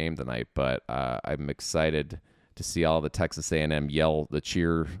go to the game tonight, but I'm excited to see all the Texas A&M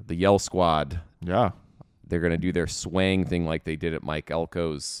the yell squad. Yeah. They're going to do their swaying thing like they did at Mike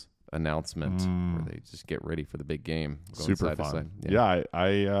Elko's announcement, where they just get ready for the big game. Super fun. Yeah,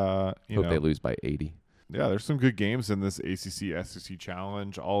 I hope they lose by 80. Yeah, there's some good games in this ACC SEC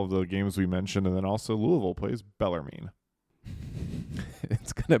challenge. All of the games we mentioned, and then also Louisville plays Bellarmine.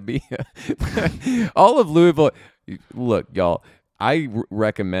 It's going to be all of Louisville. Look, y'all, I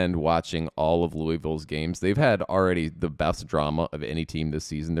recommend watching all of Louisville's games. They've had already the best drama of any team this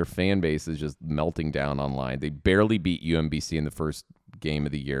season. Their fan base is just melting down online. They barely beat UMBC in the first game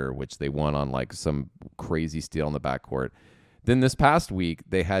of the year, which they won on like some crazy steal in the backcourt. Then this past week,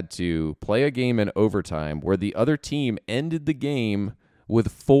 they had to play a game in overtime where the other team ended the game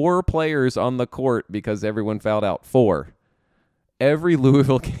with 4 players on the court because everyone fouled out. 4. Every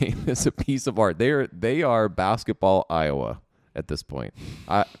Louisville game is a piece of art. They are basketball Iowa at this point.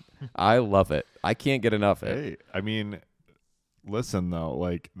 I love it. I can't get enough of it. Hey, I mean, listen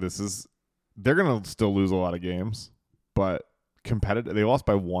though, they're gonna still lose a lot of games, but competitive. They lost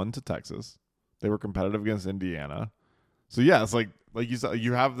by 1 to Texas. They were competitive against Indiana. So yeah, it's like you said,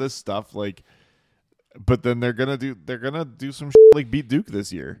 you have this stuff but then they're gonna do some like beat Duke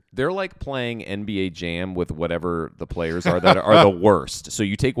this year. They're like playing NBA Jam with whatever the players are that are the worst. So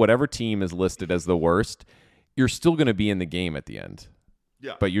you take whatever team is listed as the worst, you're still gonna be in the game at the end.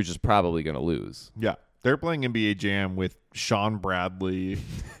 Yeah, but you're just probably gonna lose. Yeah, they're playing NBA Jam with Sean Bradley.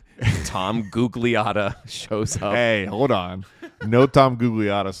 Tom Gugliotta shows up. Hey, hold on, no Tom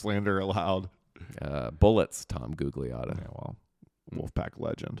Gugliotta slander allowed. Bullets, Tom Gugliotta. Yeah, well, Wolfpack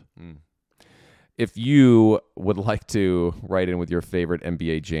legend. If you would like to write in with your favorite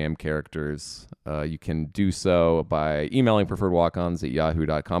NBA Jam characters, you can do so by emailing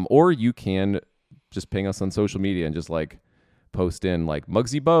preferredwalkons@yahoo.com, or you can just ping us on social media and just post in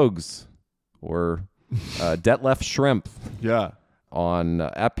Muggsy Bogues or Detlef Shrimp. Yeah. On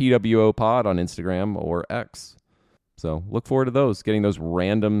at PWO Pod on Instagram or X. So look forward to getting those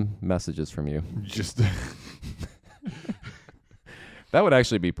random messages from you. Just that would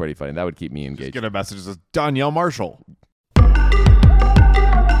actually be pretty funny. That would keep me engaged. Just get a message that says Danielle Marshall.